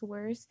heartbreak is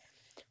worse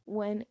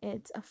when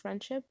it's a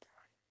friendship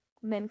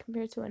than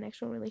compared to an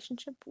actual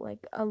relationship,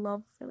 like a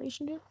love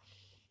relationship,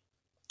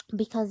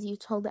 because you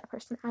told that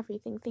person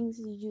everything, things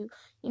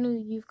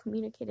you've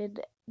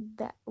communicated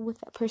that with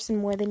that person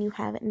more than you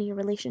have in your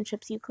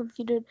relationships. You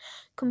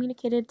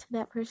communicated to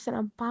that person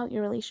about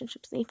your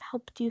relationships. They've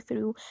helped you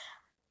through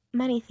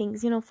many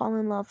things, fall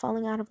in love,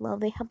 falling out of love.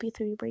 They help you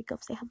through your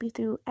breakups, they help you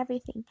through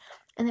everything.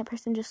 And that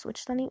person just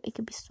switched on you. It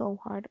could be so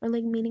hard. Or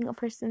like meeting a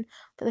person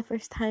for the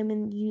first time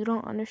and you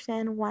don't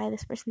understand why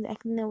this person's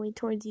acting that way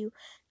towards you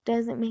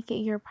doesn't make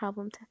it your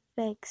problem to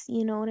fix.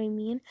 You know what I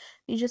mean?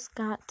 You just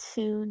got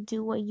to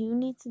do what you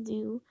need to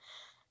do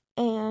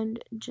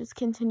and just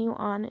continue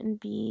on and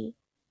be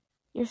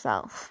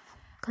yourself,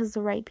 because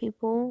the right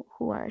people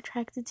who are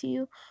attracted to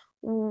you,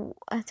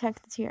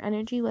 attracted to your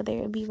energy, whether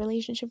it be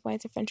relationship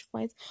wise or friendship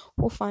wise,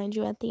 will find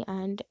you at the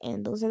end.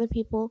 And those are the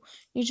people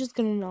you're just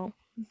gonna know.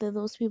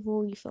 Those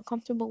people you feel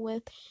comfortable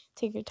with.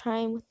 Take your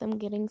time with them,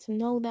 getting to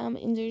know them,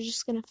 and they're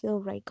just gonna feel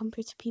right,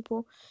 compared to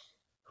people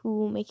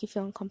who make you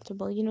feel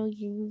uncomfortable.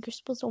 You're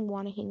supposed to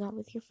want to hang out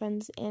with your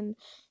friends and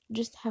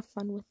just have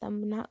fun with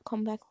them, not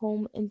come back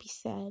home and be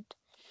sad,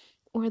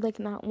 or like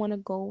not want to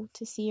go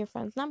to see your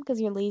friends, not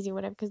because you're lazy or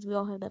whatever, because we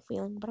all have that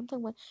feeling, but I'm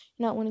talking about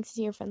not wanting to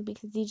see your friends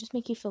because they just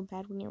make you feel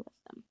bad when you're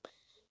with them.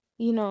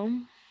 you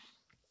know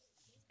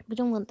we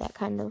don't want that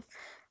kind of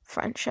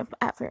friendship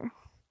ever.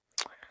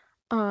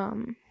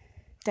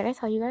 Did I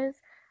tell you guys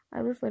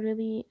I was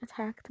literally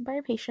attacked by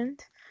a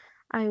patient?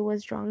 I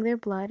was drawing their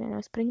blood and I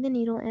was putting the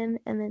needle in,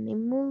 and then they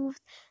moved,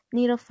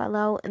 needle fell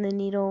out, and the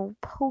needle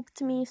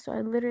poked me. So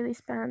I literally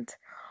spent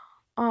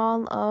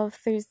all of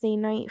Thursday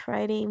night,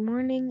 Friday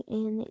morning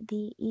in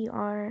the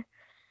ER.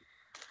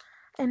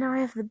 And now I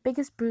have the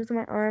biggest bruise on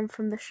my arm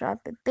from the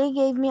shot that they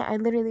gave me. I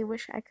literally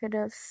wish I could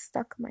have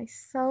stuck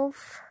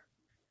myself.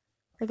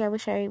 Like, I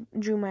wish I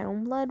drew my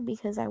own blood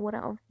because I would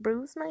have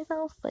bruised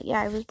myself. But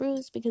yeah, I was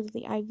bruised because of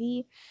the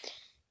IV,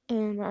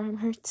 and my arm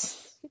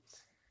hurts.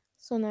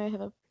 So now I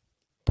have a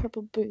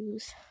purple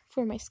bruise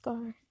for my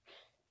scar.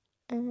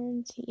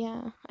 And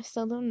yeah, I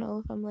still don't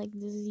know if I'm like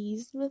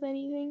diseased with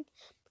anything,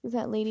 because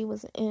that lady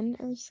was in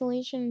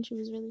isolation and she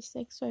was really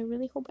sick. So I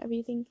really hope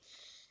everything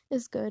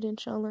is good,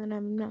 inshallah, and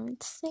I'm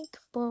not sick,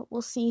 but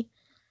we'll see.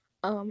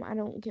 I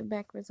don't get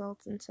back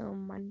results until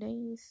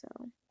Monday, so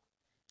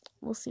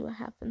we'll see what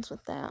happens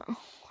with that.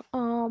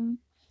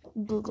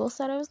 Google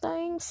said I was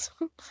dying,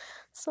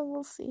 so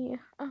we'll see.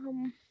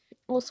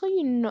 Also,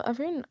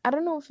 I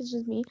don't know if it's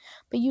just me,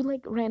 but you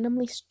like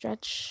randomly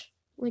stretch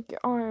like your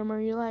arm or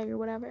your leg or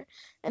whatever,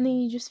 and then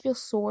you just feel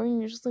sore, and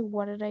you're just like,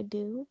 what did I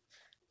do?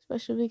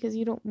 Especially because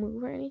you don't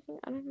move or anything.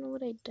 I don't know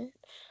what I did.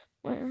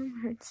 My arm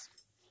hurts.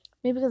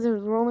 Maybe because it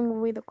was rolling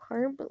away the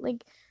car, but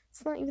like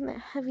it's not even that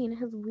heavy and it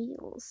has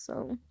wheels,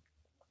 so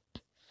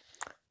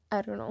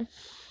I don't know.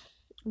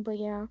 But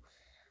yeah,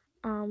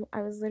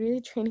 I was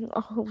literally training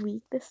all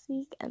week this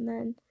week, and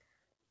then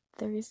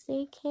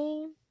Thursday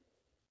came,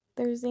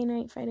 Thursday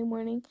night, Friday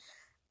morning,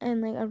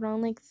 and like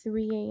around like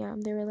 3 a.m.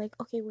 they were like,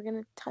 okay, we're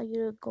gonna tell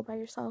you to go by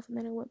yourself, and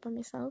then I went by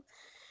myself,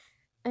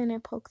 and I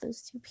poked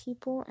those two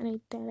people, and I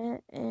did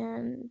it,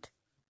 and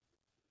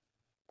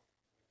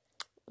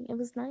it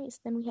was nice.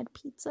 Then we had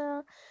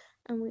pizza,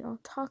 and we all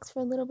talked for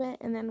a little bit,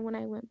 and then when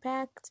I went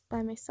back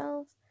by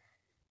myself,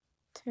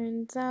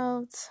 turns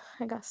out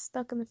I got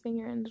stuck in the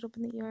finger, ended up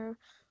in the ER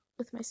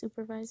with my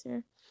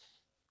supervisor.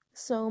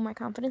 So my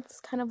confidence is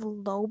kind of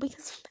low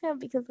because of that,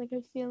 because like I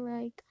feel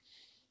like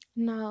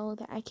now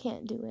that I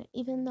can't do it,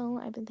 even though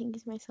I've been thinking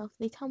to myself,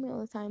 they tell me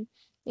all the time,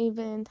 they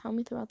even tell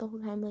me throughout the whole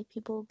time, like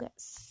people get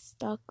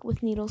stuck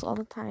with needles all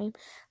the time,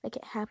 like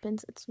it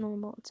happens, it's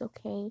normal, it's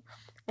okay.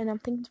 And I'm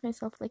thinking to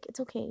myself, like, it's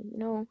okay,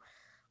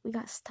 we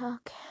got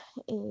stuck.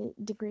 It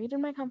degraded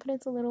my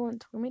confidence a little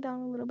and tore me down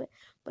a little bit,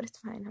 but it's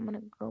fine. I'm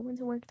gonna go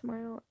into work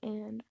tomorrow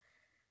and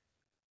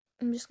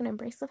I'm just gonna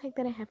embrace the fact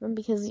that it happened,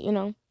 because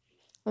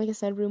like I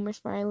said, rumors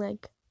fly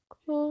like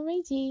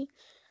crazy,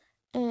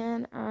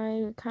 and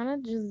I kind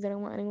of just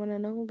didn't want anyone to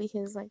know,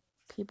 because like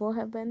people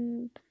have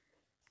been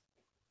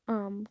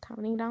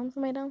counting down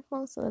for my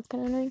downfall, so that's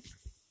kind of annoying.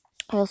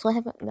 I also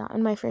haven't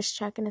gotten my first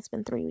check and it's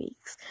been 3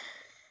 weeks,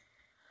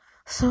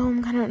 so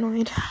I'm kind of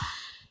annoyed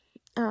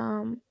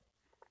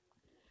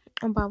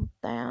about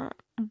that,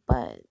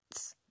 but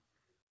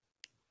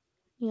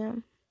yeah,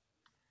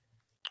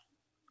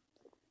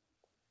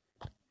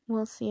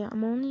 we'll see.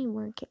 I'm only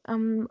working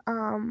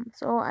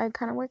so I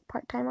kind of work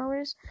part-time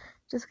hours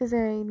just because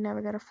I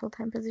never got a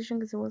full-time position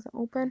because it wasn't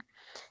open,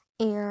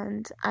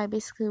 and I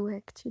basically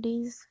work 2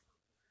 days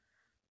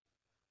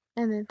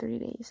and then 3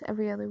 days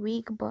every other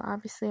week. But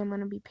obviously I'm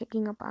gonna be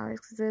picking up hours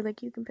because they're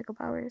like, you can pick up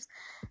hours,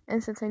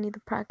 and since I need the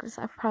practice,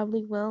 I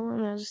probably will,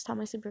 and I'll just tell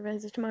my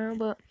supervisor tomorrow.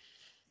 But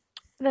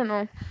I don't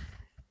know.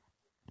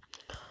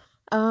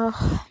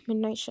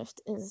 Midnight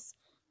shift is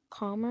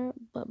calmer,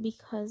 but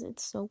because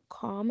it's so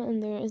calm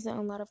and there isn't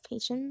a lot of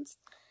patients,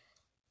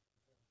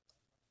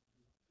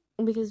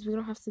 because we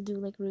don't have to do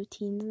like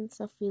routines and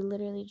stuff, we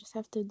literally just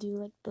have to do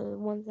like the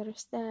ones that are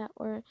stat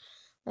or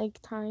like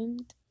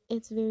timed.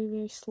 It's very,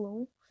 very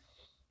slow,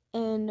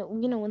 and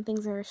when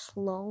things are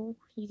slow,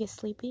 you get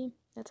sleepy.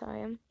 That's how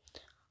I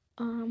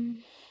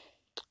am.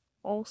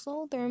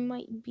 Also, there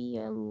might be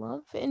a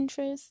love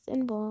interest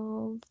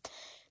involved.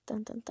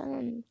 Dun dun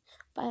dun.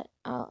 But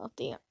I'll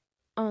update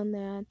on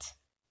that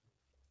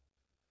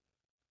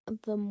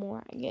the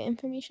more I get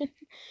information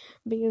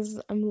because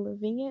I'm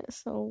living it.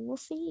 So we'll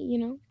see.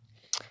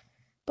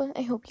 But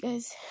I hope you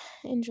guys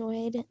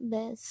enjoyed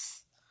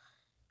this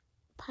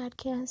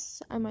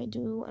podcast. I might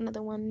do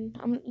another one.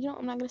 I'm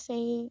not gonna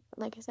say,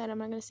 like I said, I'm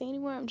not gonna say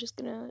anymore. I'm just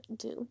gonna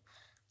do.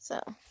 So,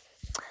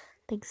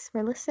 thanks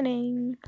for listening.